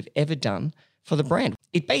best thing we've ever done for the brand.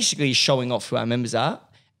 It basically is showing off who our members are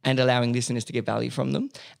and allowing listeners to get value from them.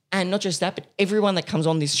 And not just that, but everyone that comes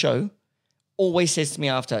on this show always says to me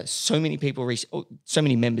after, so many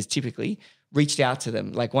members typically reached out to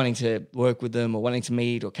them, like wanting to work with them or wanting to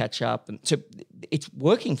meet or catch up. And so it's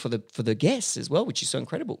working for the guests as well, which is so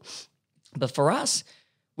incredible. But for us,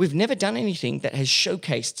 we've never done anything that has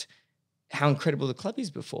showcased how incredible the club is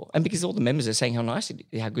before. And because all the members are saying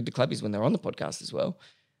how good the club is when they're on the podcast as well,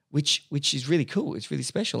 which is really cool. It's really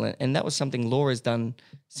special. And that was something Laura's done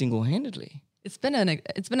single-handedly. It's been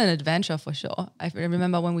an adventure for sure. I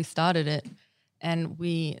remember when we started it, and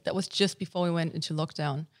that was just before we went into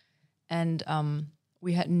lockdown, and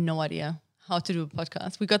we had no idea how to do a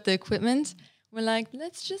podcast. We got the equipment. We're like,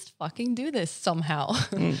 let's just fucking do this somehow.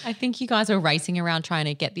 I think you guys were racing around trying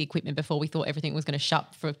to get the equipment before we thought everything was going to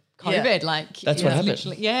shut for COVID. Yeah. Like That's what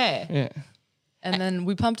happened. Yeah. And then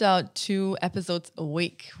we pumped out 2 episodes a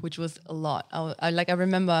week, which was a lot. I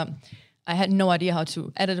remember I had no idea how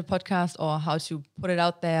to edit a podcast or how to put it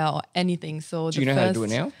out there or anything. So Do you know how to do it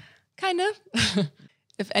now? Kind of.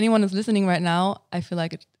 If anyone is listening right now, I feel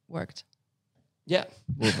like it worked. Yeah.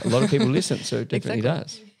 Well, a lot of people listen, so it definitely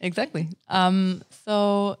does. Exactly.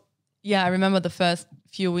 So yeah, I remember the first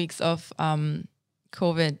few weeks of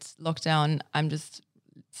COVID lockdown, I'm just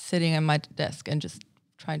sitting at my desk and just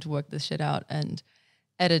trying to work this shit out and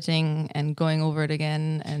editing and going over it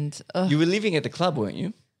again. And You were living at the club, weren't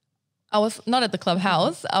you? I was not at the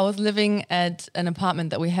clubhouse. I was living at an apartment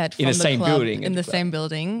that we had from In the same club, building. In the same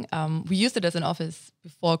building. We used it as an office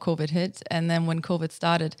before COVID hit, and then when COVID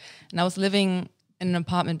started, and I was living in an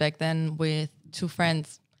apartment back then with 2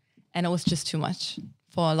 friends, and it was just too much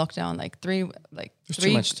for a lockdown.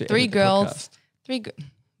 Three girls,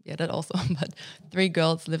 yeah, that also, but 3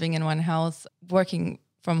 girls living in one house, working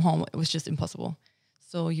from home. It was just impossible.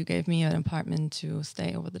 So you gave me an apartment to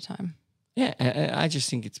stay over the time. Yeah, I just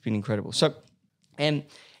think it's been incredible. So, and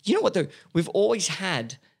you know what though? We've always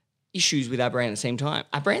had issues with our brand at the same time.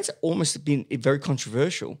 Our brand's almost been very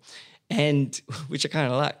controversial, and which I kind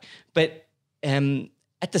of like. But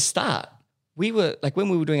at the start, we were like when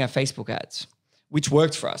we were doing our Facebook ads, which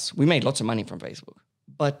worked for us. We made lots of money from Facebook,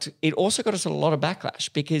 but it also got us a lot of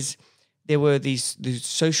backlash because there were these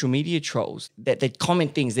social media trolls that they'd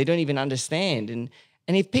comment things they don't even understand, and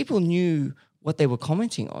if people knew what they were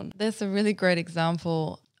commenting on. There's a really great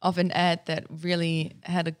example of an ad that really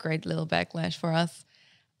had a great little backlash for us.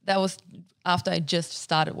 That was after I just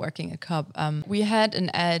started working at Cub. We had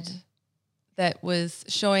an ad that was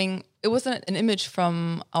showing, it was an image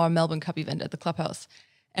from our Melbourne Cup event at the clubhouse.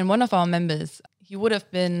 And one of our members, he would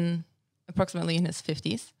have been approximately in his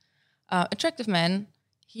 50s, attractive man.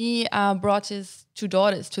 He brought his 2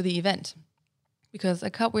 daughters to the event. Because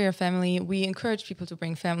at Cub, we're a family. We encourage people to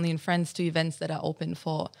bring family and friends to events that are open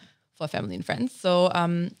for family and friends. So,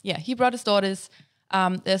 he brought his daughters.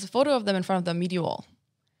 There's a photo of them in front of the media wall.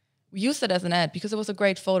 We used it as an ad because it was a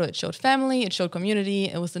great photo. It showed family, it showed community.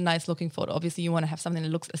 It was a nice looking photo. Obviously, you want to have something that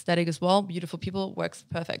looks aesthetic as well. Beautiful people, works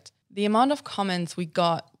perfect. The amount of comments we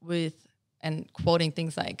got and quoting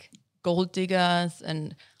things like gold diggers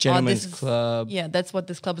and Gentlemen's Club. Yeah, that's what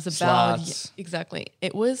this club is about. Sluts. Yeah, exactly.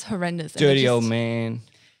 It was horrendous. Dirty old man.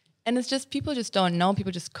 And it's just people just don't know.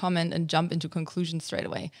 People just comment and jump into conclusions straight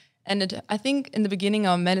away. And I think in the beginning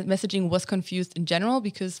our messaging was confused in general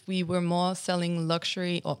because we were more selling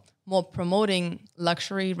luxury or more promoting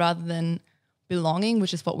luxury rather than belonging,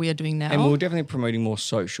 which is what we are doing now. And we were definitely promoting more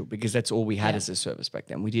social because that's all we had as a service back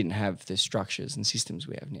then. We didn't have the structures and systems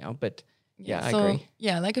we have now, but yeah, I agree.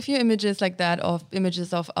 Yeah, like a few images like that of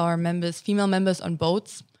images of our members, female members on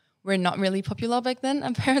boats were not really popular back then,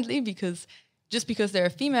 apparently, because they're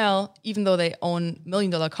female, even though they own $1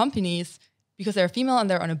 million companies, because they're female and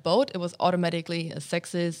they're on a boat, it was automatically a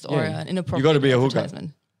sexist or an inappropriate you got to be a hooker.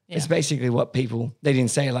 advertisement. Yeah. It's basically what they didn't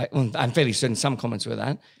say I'm fairly certain some comments were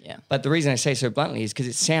that. Yeah. But the reason I say so bluntly is because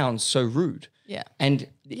it sounds so rude. Yeah. And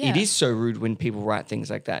it is so rude when people write things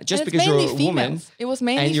like that. Just And because it's you're a mainly woman females. It was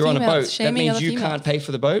mainly and you're on a females boat, that shaming means other you females. can't pay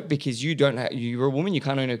for the boat because you're a woman, you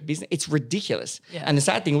can't own a business. It's ridiculous. Yeah. And the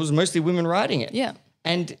sad thing, it was mostly women writing it. Yeah.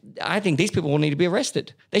 And I think these people will need to be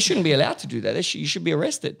arrested. They shouldn't be allowed to do that. You should be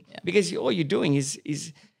arrested because all you're doing is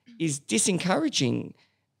disencouraging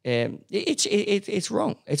it's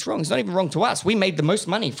wrong. It's wrong. It's not even wrong to us. We made the most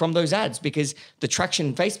money from those ads because the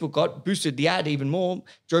traction Facebook got boosted the ad even more,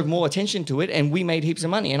 drove more attention to it, and we made heaps of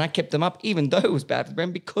money. And I kept them up even though it was bad for the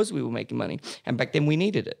brand because we were making money. And back then we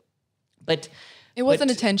needed it. But it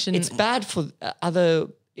wasn't attention. It's bad for other.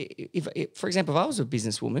 If, for example, if I was a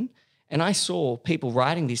businesswoman and I saw people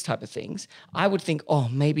writing these type of things, I would think, oh,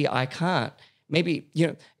 maybe I can't. Maybe,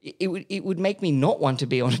 it would make me not want to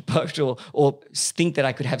be on a boat or think that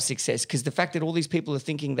I could have success, because the fact that all these people are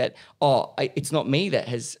thinking that, it's not me that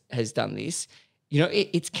has done this,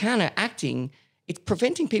 it's counteracting. It's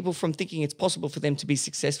preventing people from thinking it's possible for them to be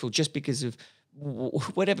successful just because of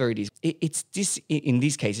whatever it is. It's in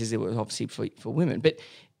these cases, it was obviously for women, but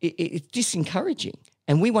it's disencouraging.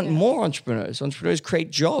 And we want more entrepreneurs. Entrepreneurs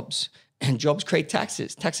create jobs, and jobs create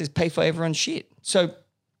taxes. Taxes pay for everyone's shit. So,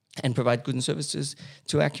 and provide goods and services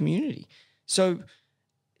to our community. So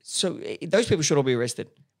those people should all be arrested.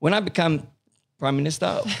 When I become Prime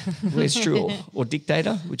Minister, well, it's true, or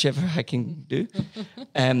dictator, whichever I can do,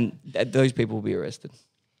 those people will be arrested.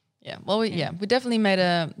 Yeah, well, we definitely made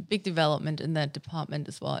a big development in that department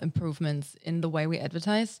as well, improvements in the way we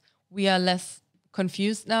advertise. We are less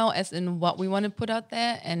confused now as in what we want to put out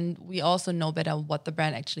there, and we also know better what the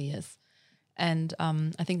brand actually is. And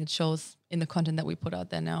I think it shows in the content that we put out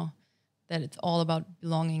there now that it's all about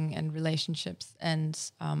belonging and relationships and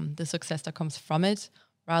the success that comes from it,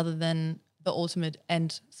 rather than the ultimate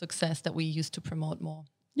end success that we used to promote more.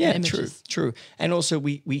 Yeah, true. And also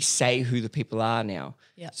we say who the people are now.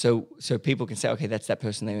 Yeah. So people can say, okay, that's that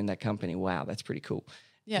person there in that company. Wow, that's pretty cool.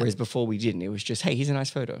 Yeah. Whereas before we didn't. It was just, hey, here's a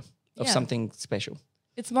nice photo of something special.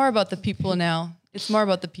 It's more about the people now. It's more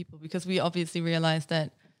about the people, because we obviously realize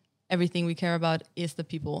that everything we care about is the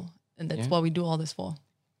people, and that's what we do all this for.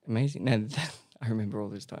 Amazing. Now, I remember all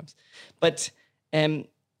those times. But,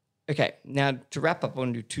 okay, now to wrap up, I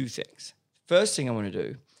want to do two things. First thing I want to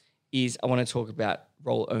do is I want to talk about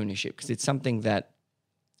role ownership, because it's something that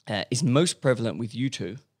is most prevalent with you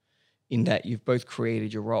two, in that you've both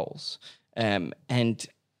created your roles. And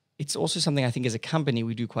it's also something I think as a company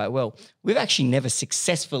we do quite well. We've actually never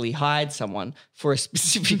successfully hired someone for a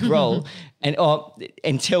specific role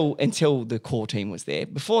until the core team was there.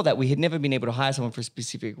 Before that, we had never been able to hire someone for a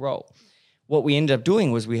specific role. What we ended up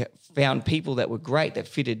doing was we found people that were great, that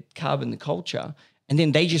fitted Cub and the culture, and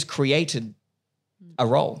then they just created a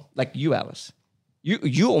role. Like you, Alice.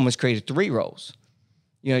 You almost created 3 roles.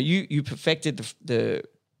 You perfected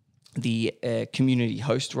the community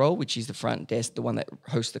host role, which is the front desk, the one that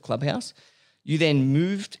hosts the clubhouse. You then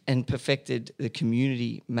moved and perfected the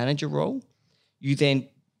community manager role. You then,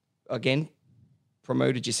 again,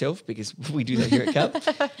 promoted yourself, because we do that here at Cub,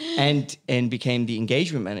 and became the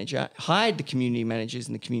engagement manager, hired the community managers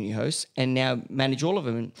and the community hosts, and now manage all of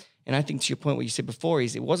them. And I think to your point, what you said before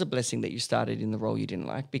is it was a blessing that you started in the role you didn't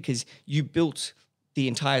like, because you built the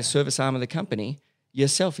entire service arm of the company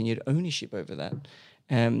yourself, and you had ownership over that.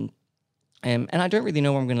 And I don't really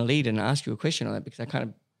know where I'm going to lead and ask you a question on that, because I kind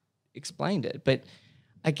of explained it. But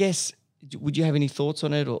I guess, would you have any thoughts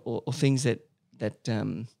on it, or things that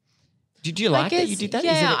do you like that you did that?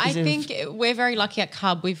 Yeah, I think we're very lucky at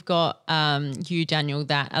Cub. We've got you, Daniel,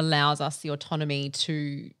 that allows us the autonomy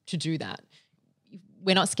to do that.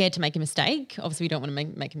 We're not scared to make a mistake. Obviously, we don't want to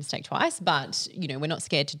make a mistake twice, but, we're not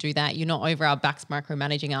scared to do that. You're not over our backs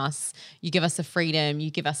micromanaging us. You give us the freedom. You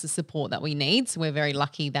give us the support that we need. So we're very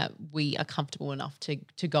lucky that we are comfortable enough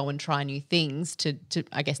to go and try new things, to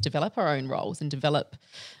I guess, develop our own roles and develop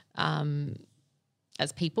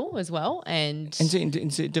as people as well. And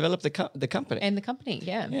to develop the company. And the company,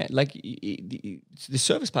 yeah. Yeah, like the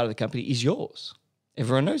service part of the company is yours.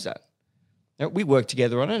 Everyone knows that. We work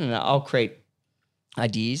together on it, and I'll create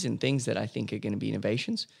ideas and things that I think are going to be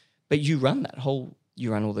innovations, but you run all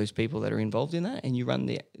those people that are involved in that, and you run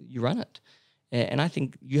it. And I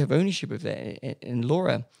think you have ownership of that. And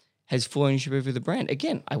Laura has full ownership over the brand.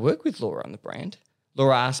 Again, I work with Laura on the brand.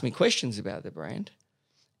 Laura asked me questions about the brand.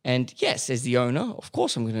 And yes, as the owner, of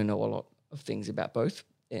course, I'm going to know a lot of things about both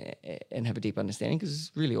and have a deep understanding, because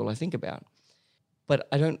it's really all I think about. But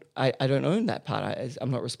I don't own that part.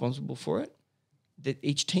 I'm not responsible for it. That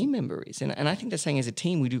each team member is. And I think they're saying as a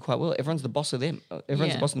team we do quite well. Everyone's the boss of them.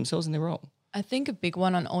 Everyone's the boss of themselves in their role. I think a big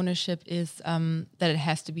one on ownership is that it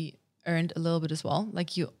has to be earned a little bit as well.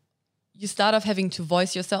 Like you start off having to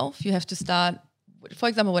voice yourself. You have to start, for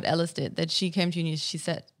example, what Alice did, that she came to you and she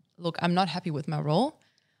said, look, I'm not happy with my role.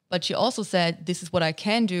 But she also said, this is what I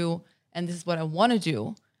can do and this is what I want to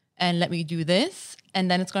do. And let me do this,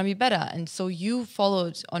 and then it's going to be better. And so you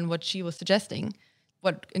followed on what she was suggesting,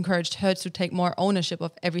 what encouraged her to take more ownership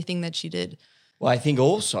of everything that she did. Well, I think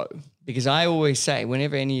also Because I always say,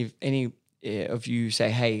 whenever any of you say,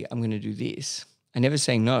 hey, I'm going to do this, I never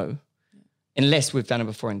say no, unless we've done it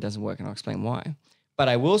before and it doesn't work, and I'll explain why. But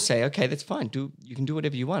I will say, okay, that's fine. You can do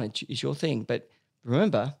whatever you want. It's your thing. But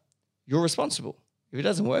remember, you're responsible. If it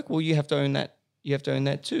doesn't work, well, you have to own that. You have to own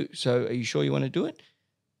that too. So are you sure you want to do it?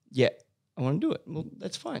 Yeah, I want to do it. Well,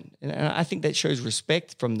 that's fine. And I think that shows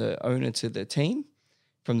respect from the owner to the team,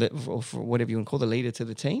 or for whatever you want to call the leader to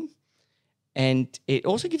the team. And it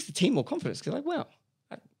also gives the team more confidence because like, wow,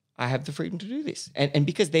 I have the freedom to do this. And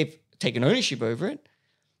because they've taken ownership over it,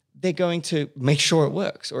 they're going to make sure it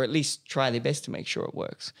works, or at least try their best to make sure it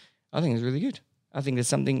works. I think it's really good. I think that's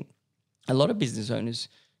something a lot of business owners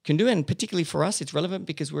can do. And particularly for us, it's relevant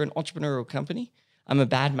because we're an entrepreneurial company. I'm a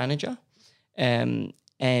bad manager. And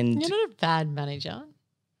You're not a bad manager.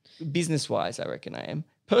 Business-wise, I reckon I am.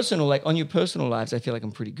 Personal, like on your personal lives, I feel like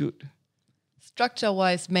I'm pretty good.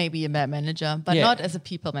 Structure-wise, maybe a bad manager, but Yeah. not as a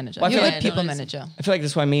people manager. Well, I You're feel a like- people manager. I feel like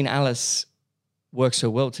that's why me and Alice work so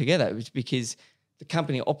well together. It's because the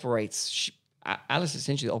company operates. Alice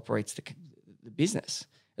essentially operates the business,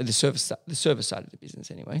 the service side of the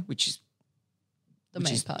business anyway, which is The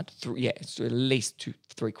main part. it's at least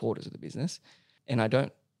 3/4 of the business, and I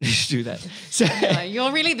don't do that. So, No,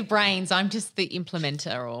 you're really the brains. I'm just the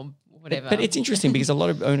implementer or whatever. but it's interesting because a lot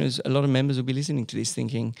of owners, a lot of members will be listening to this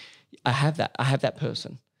thinking, I have that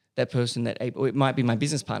person that, or it might be my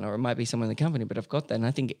business partner, or it might be someone in the company, but I've got that. And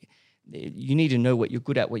I think you need to know what you're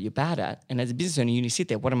good at, what you're bad at. And as a business owner, you need to sit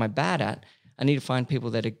there, what am I bad at? I need to find people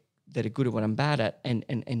that are good at what I'm bad at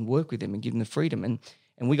and work with them and give them the freedom. And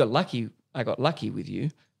we got lucky. I got lucky with you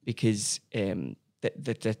because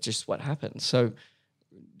that's just what happened. So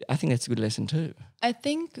I think that's a good lesson too. I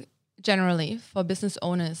think generally for business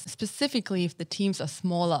owners, specifically if the teams are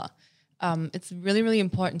smaller, it's really, really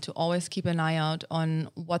important to always keep an eye out on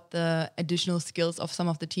what the additional skills of some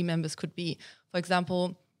of the team members could be. For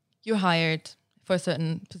example, you're hired for a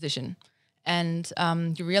certain position and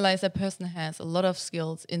you realize that person has a lot of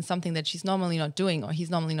skills in something that she's normally not doing or he's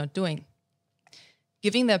normally not doing.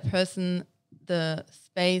 Giving that person the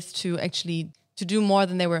space to actually to do more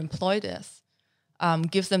than they were employed as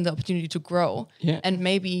gives them the opportunity to grow. Yeah. And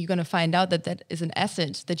maybe you're going to find out that that is an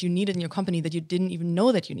asset that you needed in your company that you didn't even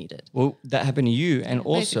know that you needed. Well, that happened to you. And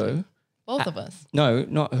also, Basically. Both of us. no,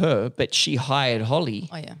 not her, but she hired Holly.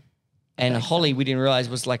 Oh, yeah. And Holly, we didn't realize,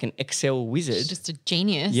 was like an Excel wizard. She's just a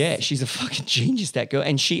genius. Yeah, she's a fucking genius, that girl.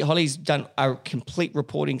 And Holly's done a complete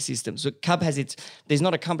reporting system. So Cub has there's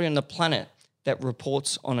not a company on the planet that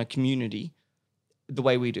reports on a community the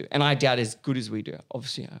way we do. And I doubt as good as we do.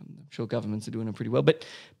 Obviously, I'm sure governments are doing it pretty well.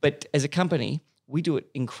 But as a company, we do it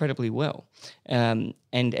incredibly well. And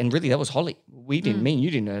really, that was Holly. We didn't mean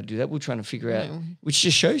you didn't know how to do that. We're trying to figure out, which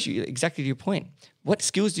just shows you exactly to your point. What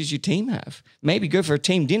skills does your team have? Maybe go for a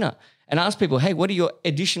team dinner and ask people, hey, what are your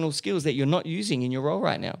additional skills that you're not using in your role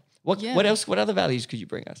right now? What else? What other values could you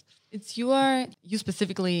bring us? It's you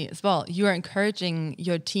specifically as well. You are encouraging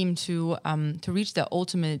your team to reach their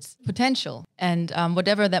ultimate potential, and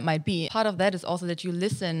whatever that might be. Part of that is also that you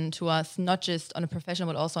listen to us, not just on a professional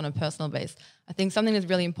but also on a personal base. I think something that's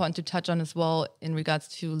really important to touch on as well in regards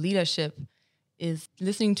to leadership is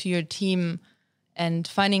listening to your team and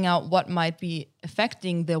finding out what might be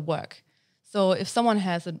affecting their work. So if someone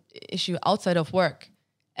has an issue outside of work,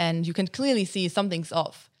 and you can clearly see something's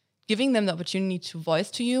off, giving them the opportunity to voice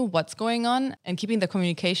to you what's going on and keeping the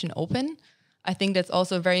communication open, I think that's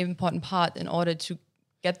also a very important part in order to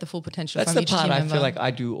get the full potential That's from the each part team I member. feel like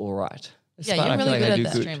I do all right. That's the Yeah, part you're I feel really like good I at do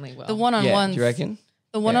that. good. Extremely well. The Yeah, one-on-ones, do you reckon?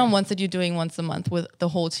 the one-on-ones that you're doing once a month with the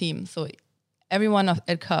whole team. So everyone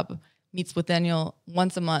at Cub meets with Daniel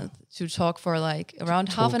once a month to talk for like around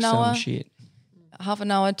half an Talk some hour. shit. Half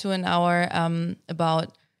an hour to an hour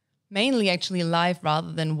about mainly actually life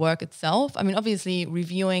rather than work itself. I mean, obviously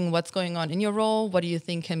reviewing what's going on in your role. What do you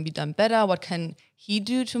think can be done better? What can he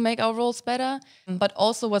do to make our roles better? But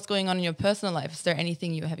also what's going on in your personal life. Is there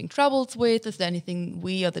anything you're having troubles with? Is there anything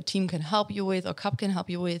we or the team can help you with or Cub can help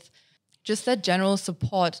you with? Just that general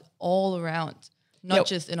support all around, not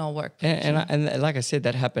just in our work. And like I said,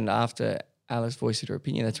 that happened after Alice voiced her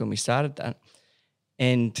opinion. That's when we started that.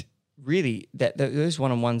 And really, those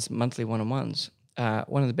one-on-ones, monthly one-on-ones,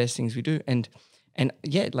 one of the best things we do. And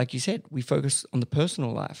yeah, like you said, we focus on the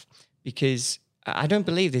personal life because I don't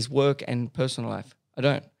believe there's work and personal life. I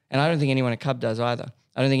don't. And I don't think anyone at Cub does either.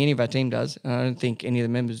 I don't think any of our team does. And I don't think any of the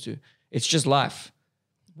members do. It's just life.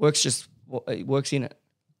 Work's in it,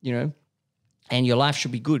 you know? And your life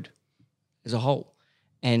should be good as a whole.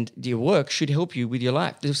 And your work should help you with your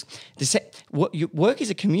life. Work is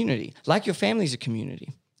a community. Like your family is a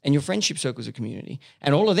community. And your friendship circle is a community.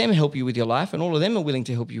 And all of them help you with your life, and all of them are willing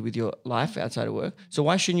to help you with your life outside of work. So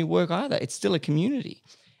why shouldn't you work either? It's still a community.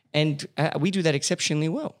 And we do that exceptionally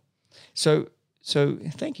well. So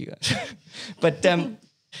thank you guys. But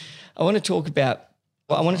I want to talk about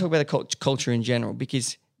the culture in general,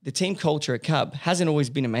 because the team culture at Cub hasn't always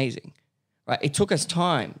been amazing. Right? It took us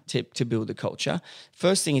time to build the culture. The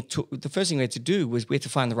first thing we had to do was we had to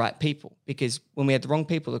find the right people, because when we had the wrong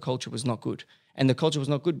people, the culture was not good. And the culture was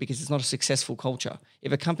not good because it's not a successful culture.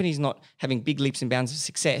 If a company is not having big leaps and bounds of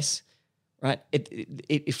success, right,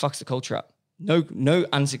 it fucks the culture up. No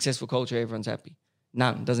unsuccessful culture, everyone's happy.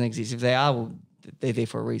 None, doesn't exist. If they are, well, they're there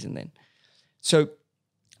for a reason then. So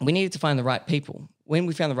we needed to find the right people. When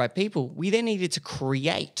we found the right people, we then needed to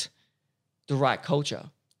create the right culture.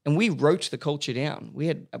 And we wrote the culture down. We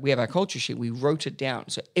have our culture sheet. We wrote it down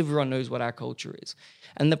so everyone knows what our culture is.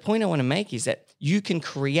 And the point I want to make is that you can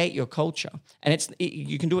create your culture, and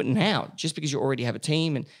you can do it now. Just because you already have a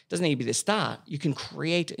team, and it doesn't need to be the start, you can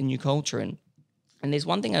create a new culture. And there's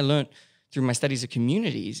one thing I learned through my studies of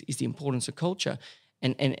communities is the importance of culture.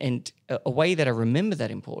 And a way that I remember that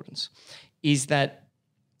importance is that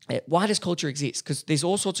why does culture exist? Because there's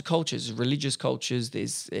all sorts of cultures. There's religious cultures,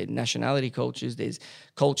 there's nationality cultures, there's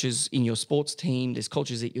cultures in your sports team, there's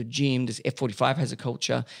cultures at your gym, there's F45 has a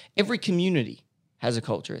culture. Every community has a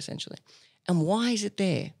culture, essentially. And why is it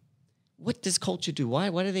there? What does culture do? Why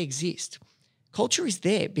do they exist? Culture is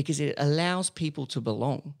there because it allows people to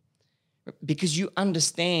belong. Because you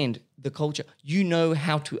understand the culture. You know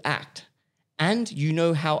how to act. And you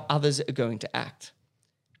know how others are going to act.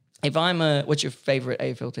 If I'm what's your favorite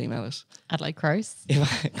AFL team, Alice? Adelaide Crows.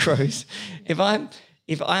 Crows. If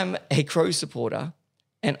I'm a Crows supporter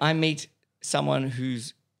and I meet someone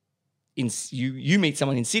who's you meet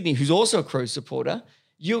someone in Sydney who's also a Crows supporter,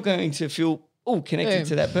 you're going to feel connected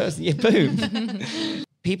to that person. Yeah, boom.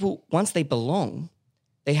 People, once they belong,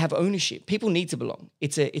 they have ownership. People need to belong.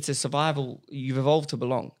 It's a survival. You've evolved to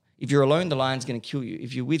belong. If you're alone, the lion's going to kill you.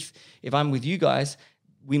 If I'm with you guys,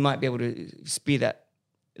 we might be able to spear that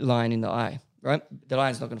lion in the eye, right? The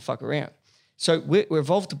lion's not going to fuck around. So we're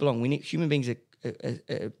evolved to belong. Human beings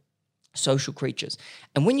are social creatures.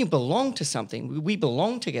 And when you belong to something, we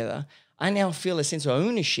belong together, I now feel a sense of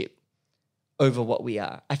ownership over what we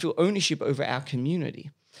are. I feel ownership over our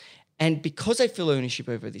community. And because I feel ownership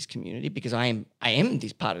over this community, because I am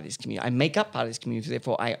this part of this community, I make up part of this community,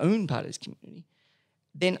 therefore I own part of this community,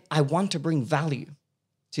 then I want to bring value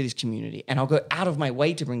to this community, and I'll go out of my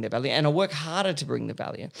way to bring that value, and I'll work harder to bring the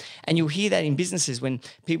value. And you'll hear that in businesses when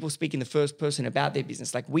people speak in the first person about their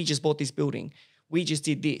business, like, we just bought this building, we just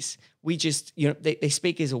did this, they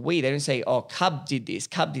speak as a we. They don't say, oh, Cub did this,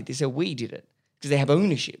 or we did it, because they have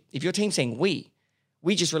ownership. If your team's saying we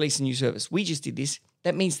just released a new service, we just did this,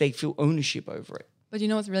 that means they feel ownership over it. But you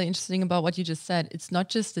know what's really interesting about what you just said? It's not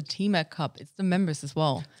just the team at Cub, it's the members as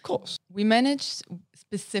well. Of course. We managed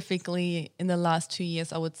specifically in the last 2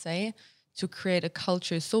 years, I would say, to create a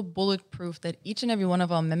culture so bulletproof that each and every one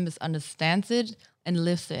of our members understands it and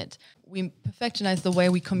lives it. We perfectionize the way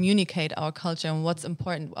we communicate our culture and what's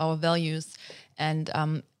important, our values. And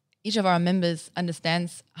each of our members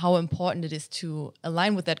understands how important it is to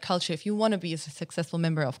align with that culture if you want to be a successful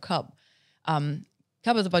member of Cub.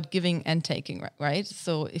 Cub is about giving and taking, right?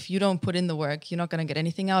 So if you don't put in the work, you're not going to get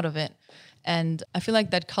anything out of it. And I feel like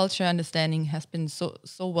that culture understanding has been so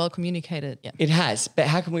well communicated. Yeah. It has, but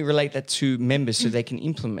how can we relate that to members so they can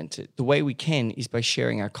implement it? The way we can is by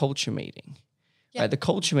sharing our culture meeting. Yeah. Right? The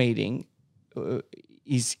culture meeting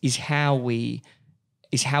is how we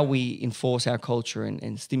enforce our culture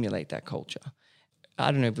and stimulate that culture. I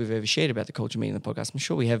don't know if we've ever shared about the culture meeting in the podcast. I'm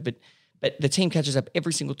sure we have, but the team catches up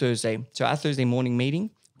every single Thursday. So our Thursday morning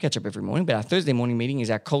meeting, we catch up every morning, but our Thursday morning meeting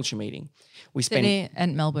is our culture meeting. We spend Sydney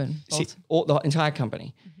and Melbourne, the entire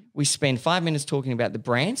company. Mm-hmm. We spend 5 minutes talking about the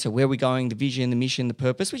brand, so where we're going, the vision, the mission, the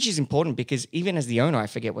purpose, which is important because even as the owner, I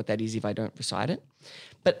forget what that is if I don't recite it.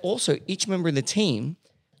 But also each member of the team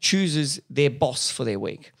chooses their boss for their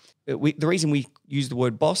week. The reason we use the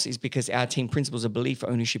word boss is because our team principles are belief,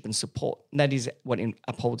 ownership, and support. And that is what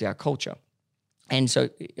upholds our culture. And so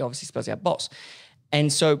it obviously spells out boss.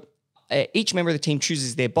 And so each member of the team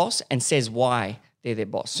chooses their boss and says why they're their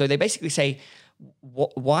boss. So they basically say,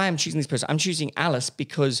 why I'm choosing this person. I'm choosing Alice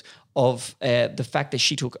because of the fact that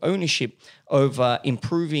she took ownership over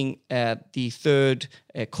improving the third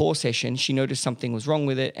core session. She noticed something was wrong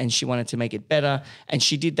with it and she wanted to make it better. And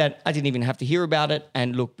she did that. I didn't even have to hear about it.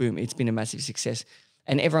 And look, boom, it's been a massive success.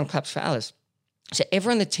 And everyone claps for Alice. So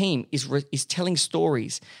everyone on the team is telling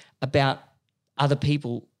stories about other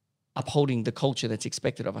people upholding the culture that's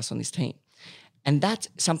expected of us on this team. And that's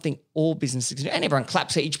something all businesses can do. And everyone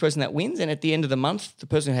claps at each person that wins. And at the end of the month, the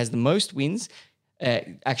person who has the most wins,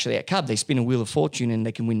 actually at Cub, they spin a wheel of fortune and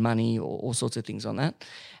they can win money or all sorts of things on that.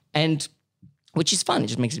 And which is fun. It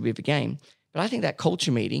just makes it a bit of a game. But I think that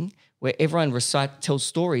culture meeting where everyone tells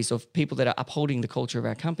stories of people that are upholding the culture of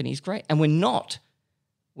our company is great. And we're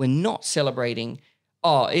not celebrating,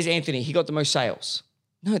 oh, is Anthony, he got the most sales.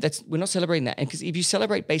 No, we're not celebrating that. And because if you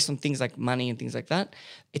celebrate based on things like money and things like that,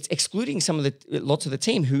 it's excluding lots of the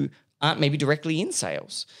team who aren't maybe directly in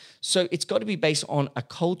sales. So it's got to be based on a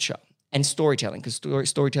culture and storytelling, because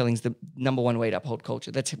storytelling is the number one way to uphold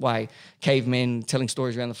culture. That's why cavemen telling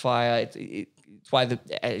stories around the fire. It's why,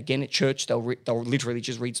 again, at church, they'll literally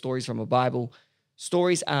just read stories from a Bible.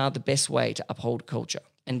 Stories are the best way to uphold culture.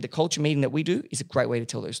 And the culture meeting that we do is a great way to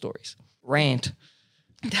tell those stories. Rant.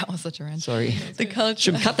 That was such a rant. Sorry. The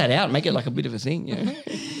culture. Should cut that out and make it like a bit of a thing. Yeah.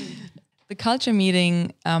 The culture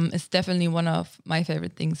meeting is definitely one of my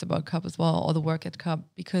favorite things about Cub as well, or the work at Cub,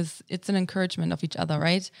 because it's an encouragement of each other,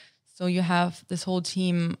 right? So you have this whole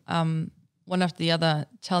team, one after the other,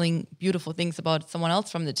 telling beautiful things about someone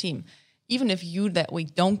else from the team. Even if you that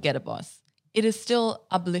week don't get a boss, it is still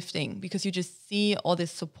uplifting because you just see all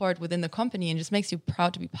this support within the company and just makes you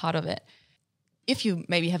proud to be part of it. If you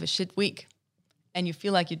maybe have a shit week and you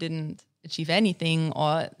feel like you didn't achieve anything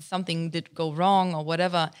or something did go wrong or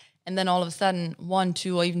whatever, and then all of a sudden 1,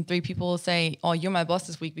 2, or even 3 people say, oh, you're my boss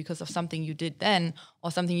this week because of something you did then or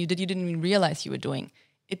something you didn't even realize you were doing.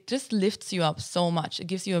 It just lifts you up so much. It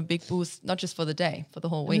gives you a big boost, not just for the day, for the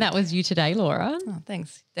whole week. And that was you today, Laura. Oh,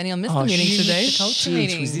 thanks. Daniel missed the meeting today. The culture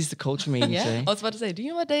meeting. Was this the culture meeting today? I was about to say, do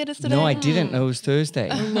you know what day it is today? No, I didn't know it was Thursday.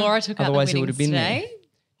 Laura took out Otherwise, the it would meetings have been today. there.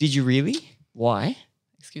 Did you really? Why?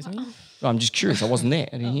 Excuse me? No, I'm just curious. I wasn't there.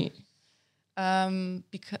 I didn't hear.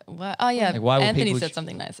 Like, why would Anthony people said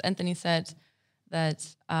something nice. Anthony said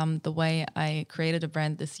that the way I created a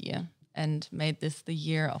brand this year and made this the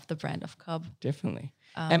year of the brand of Cub. Definitely.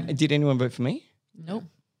 Did anyone vote for me? Nope.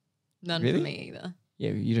 None Really? for me either.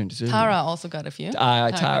 Yeah, you don't deserve Tara also got a few.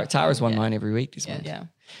 it. Tara's won mine every week this month. Yeah.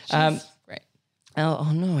 Um, Great.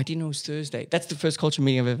 Oh, no, I didn't know it was Thursday. That's the first culture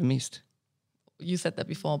meeting I've ever missed. You said that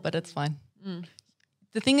before, but it's fine.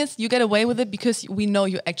 The thing is, you get away with it because we know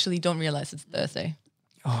you actually don't realize it's Thursday.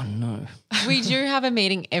 Oh, no. We do have a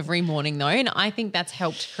meeting every morning though, and I think that's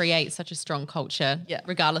helped create such a strong culture,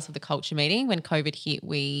 regardless of the culture meeting. When COVID hit,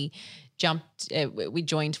 we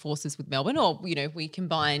joined forces with Melbourne, or, we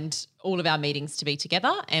combined all of our meetings to be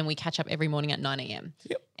together, and we catch up every morning at 9 a.m.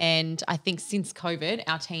 Yep. And I think since COVID,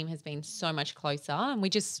 our team has been so much closer, and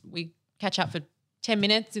we catch up for 10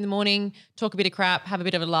 minutes in the morning, talk a bit of crap, have a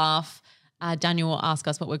bit of a laugh. Daniel will ask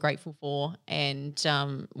us what we're grateful for, and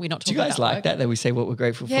we're not talking about Do you guys like work. that we say what we're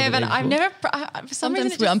grateful for? Yeah, the but day I've before? never. For some Sometimes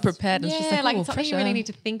reason, we're unprepared. It's just like, it's something pressure. you really need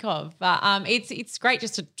to think of. But it's great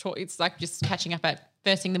just to talk. It's like just catching up at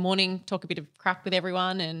first thing in the morning, talk a bit of crap with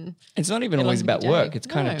everyone, and It's not even get always on with about the work. day. It's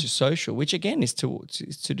kind of No. just social, which again is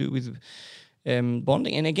to do with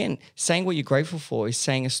bonding. And again, saying what you're grateful for is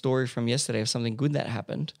saying a story from yesterday of something good that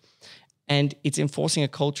happened. And it's enforcing a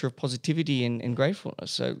culture of positivity and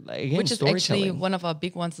gratefulness. So again, Which is storytelling. actually one of our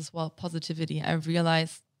big ones as well, positivity. I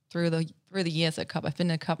realized through the years at Cub, I've been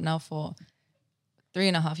at Cub now for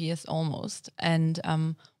 3.5 years almost. And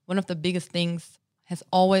one of the biggest things has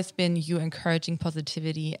always been you encouraging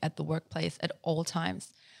positivity at the workplace at all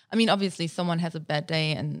times. I mean, obviously someone has a bad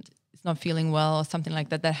day and is not feeling well or something like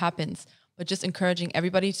that, that happens. But just encouraging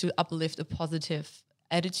everybody to uplift a positive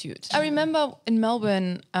attitude. I remember in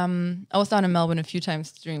Melbourne, I was down in Melbourne a few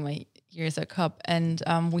times during my years at Cub, and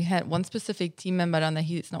we had one specific team member down there.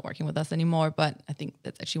 He's not working with us anymore, but I think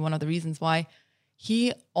that's actually one of the reasons why.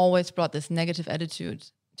 He always brought this negative attitude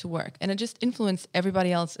to work, and it just influenced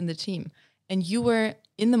everybody else in the team. And you were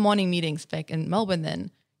in the morning meetings back in Melbourne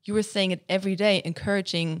then, you were saying it every day,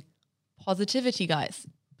 encouraging positivity, guys.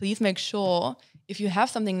 Please make sure if you have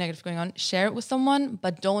something negative going on, share it with someone,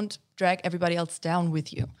 but don't drag everybody else down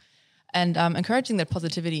with you. And encouraging that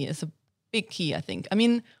positivity is a big key, I think. I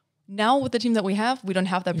mean, now with the team that we don't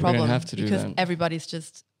have that problem have to do because that. everybody's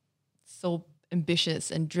just so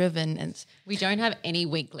ambitious and driven, and we don't have any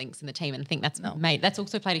weak links in the team. And I think that's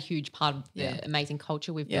also played a huge part of the amazing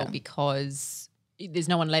culture we've built, because there's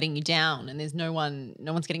no one letting you down, and there's no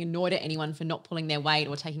one's getting annoyed at anyone for not pulling their weight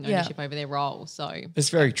or taking ownership over their role. So It's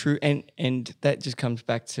very true. And that just comes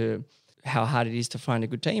back to how hard it is to find a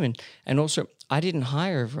good team. And also, I didn't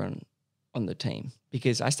hire everyone on the team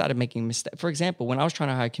because I started making mistakes. For example, when I was trying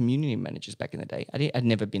to hire community managers back in the day, I'd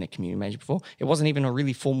never been a community manager before. It wasn't even a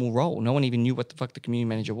really formal role. No one even knew what the fuck the community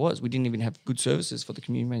manager was. We didn't even have good services for the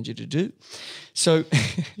community manager to do. So,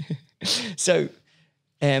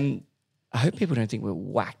 I hope people don't think we're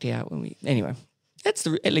whacked out when we. Anyway,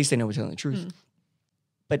 at least they know we're telling the truth.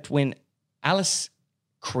 But when Alice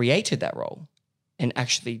created that role and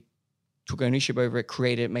actually took ownership over it,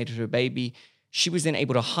 created it, made it her baby, she was then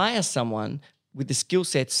able to hire someone with the skill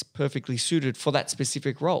sets perfectly suited for that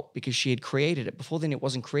specific role because she had created it. Before then, it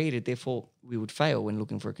wasn't created. Therefore, we would fail when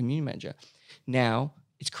looking for a community manager. Now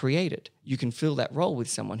it's created. You can fill that role with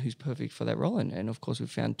someone who's perfect for that role. And of course, we've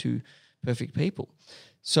found 2 perfect people.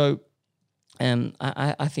 So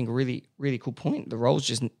I think a really, really cool point. The roles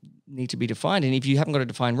just need to be defined. And if you haven't got a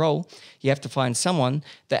defined role, you have to find someone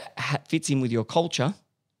that fits in with your culture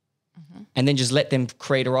and then just let them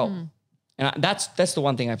create a role. And that's the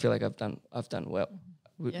one thing I feel like I've done well.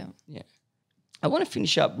 Yeah. I want to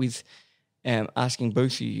finish up with asking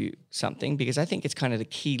both of you something because I think it's kind of the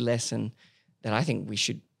key lesson that I think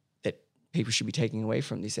that people should be taking away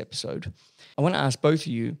from this episode. I want to ask both of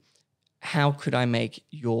you, how could I make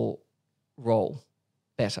your role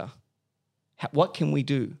better? What can we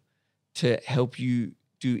do to help you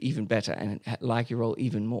do even better and like your role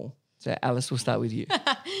even more? So Alice, we'll start with you.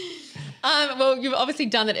 Well, you've obviously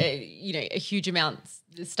done it, a huge amount.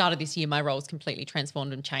 The start of this year, my role's completely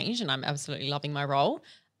transformed and changed, and I'm absolutely loving my role.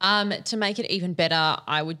 To make it even better,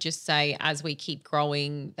 I would just say as we keep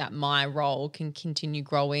growing, that my role can continue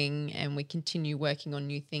growing and we continue working on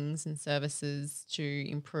new things and services to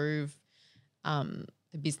improve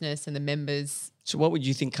the business and the members. So what would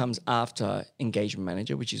you think comes after engagement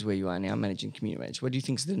manager, which is where you are now, managing community manager? What do you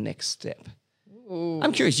think is the next step? Ooh.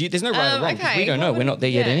 I'm curious. There's no right or wrong because we don't know. We're not there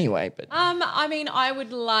yet anyway. But I mean, I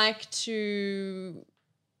would like to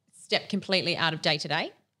step completely out of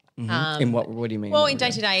day-to-day. In what do you mean? Well, in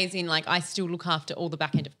day-to-day is in like I still look after all the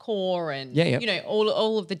back end of core and,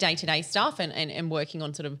 all of the day-to-day stuff and working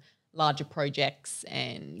on sort of larger projects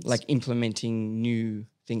and... Like implementing new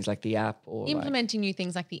things like the app or... Implementing new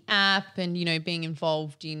things like the app and, being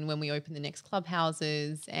involved in when we open the next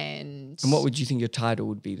clubhouses and... And what would you think your title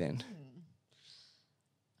would be then?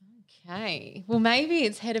 Okay. Well, maybe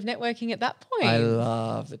it's head of networking at that point. I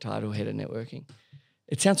love the title head of networking.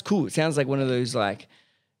 It sounds cool. It sounds like one of those like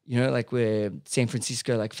where San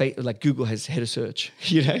Francisco, like Google has head of search,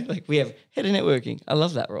 like we have head of networking. I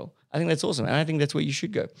love that role. I think that's awesome. And I think that's where you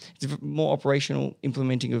should go. It's more operational,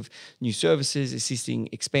 implementing of new services, assisting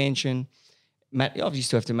expansion. Obviously, you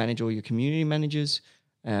still have to manage all your community managers,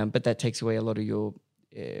 but that takes away a lot of your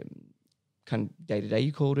kind of day-to-day,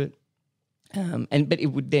 you called it. But it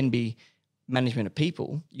would then be management of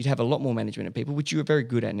people. You'd have a lot more management of people, which you are very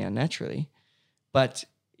good at now naturally, but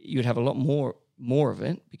you'd have a lot more of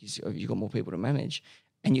it because you've got more people to manage,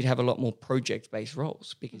 and you'd have a lot more project-based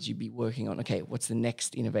roles because you'd be working on, okay, what's the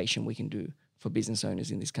next innovation we can do for business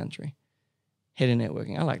owners in this country? Head of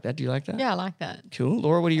networking. I like that. Do you like that? Yeah, I like that. Cool.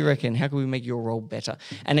 Laura, what do you reckon? How can we make your role better?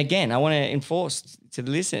 And again, I want to enforce to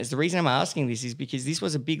the listeners, the reason I'm asking this is because this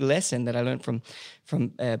was a big lesson that I learned from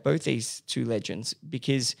both these 2 legends,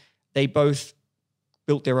 because they both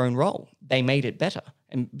built their own role. They made it better.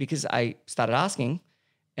 And because I started asking,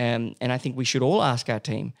 and I think we should all ask our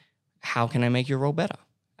team, how can I make your role better?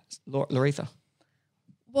 Laretha.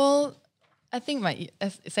 Well, I think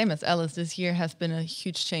same as Alice, this year has been a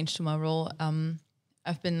huge change to my role.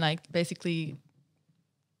 I've been basically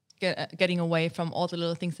getting away from all the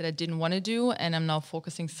little things that I didn't want to do, and I'm now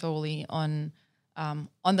focusing solely on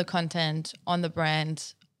the content, on the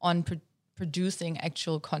brand, on producing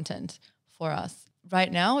actual content for us.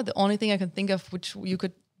 Right now, the only thing I can think of which you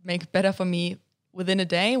could make better for me within a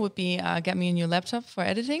day would be get me a new laptop for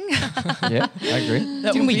editing. Yeah, I agree.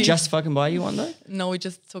 Didn't we just fucking buy you one though? No, we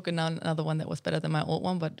just took another one that was better than my old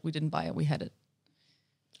one, but we didn't buy it. We had it.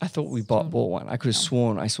 I thought we bought one. I could have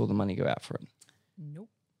sworn I saw the money go out for it. Nope.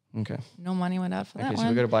 Okay. No money went out for that one. Okay, so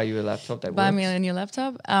we've got to buy you a laptop that buy works. me a new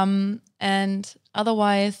laptop. And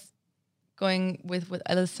otherwise, going with what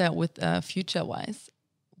Alice said with future-wise,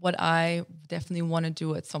 what I definitely want to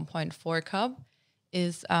do at some point for Cub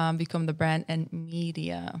is become the brand and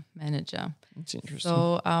media manager. That's interesting.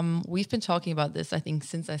 So we've been talking about this, I think,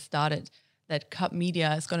 since I started, that Cub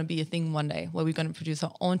Media is going to be a thing one day where we're going to produce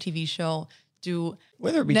our own TV show, do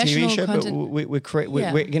whether it be TV show, content. But we're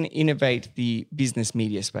going to innovate the business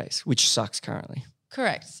media space, which sucks currently.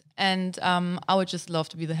 Correct. And I would just love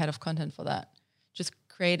to be the head of content for that. Just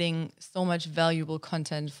creating so much valuable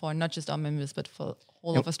content for not just our members, but for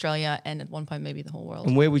all of Australia and at one point maybe the whole world.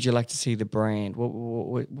 And where would you like to see the brand?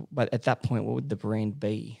 But at that point, what would the brand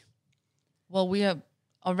be? Well, we are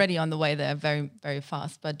already on the way there very, very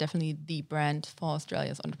fast, but definitely the brand for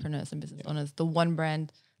Australia's entrepreneurs and business owners, the one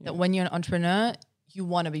brand that when you're an entrepreneur, you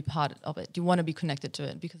want to be part of it. You want to be connected to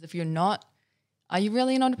it, because if you're not, Are you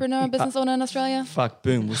really an entrepreneur, business owner in Australia? Fuck,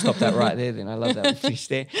 boom. We'll stop that right there then. I love that. We'll finish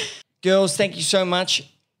there. Girls, thank you so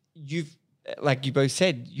much. You've, like you both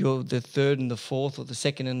said, you're the third and the fourth, or the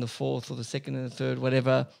second and the fourth, or the second and the third,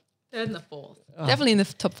 whatever. Third and the fourth. Definitely in the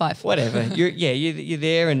top 5. Whatever. You're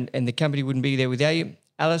there, and the company wouldn't be there without you.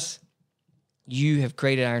 Alice, you have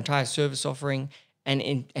created our entire service offering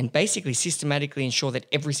and basically systematically ensure that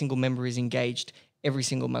every single member is engaged every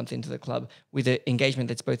single month into the club with an engagement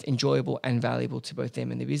that's both enjoyable and valuable to both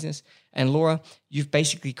them and their business. And Laura, you've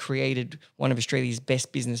basically created one of Australia's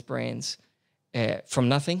best business brands from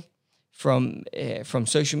nothing, from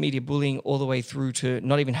social media bullying all the way through to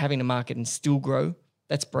not even having a market and still grow.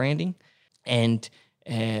 That's branding. And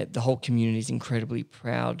the whole community is incredibly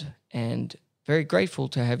proud and very grateful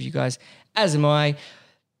to have you guys, as am I.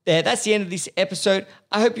 That's the end of this episode.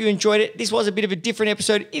 I hope you enjoyed it. This was a bit of a different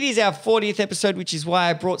episode. It is our 40th episode, which is why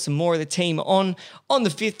I brought some more of the team on. On the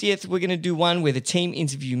 50th, we're going to do one where the team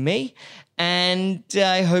interview me, and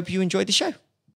I hope you enjoyed the show.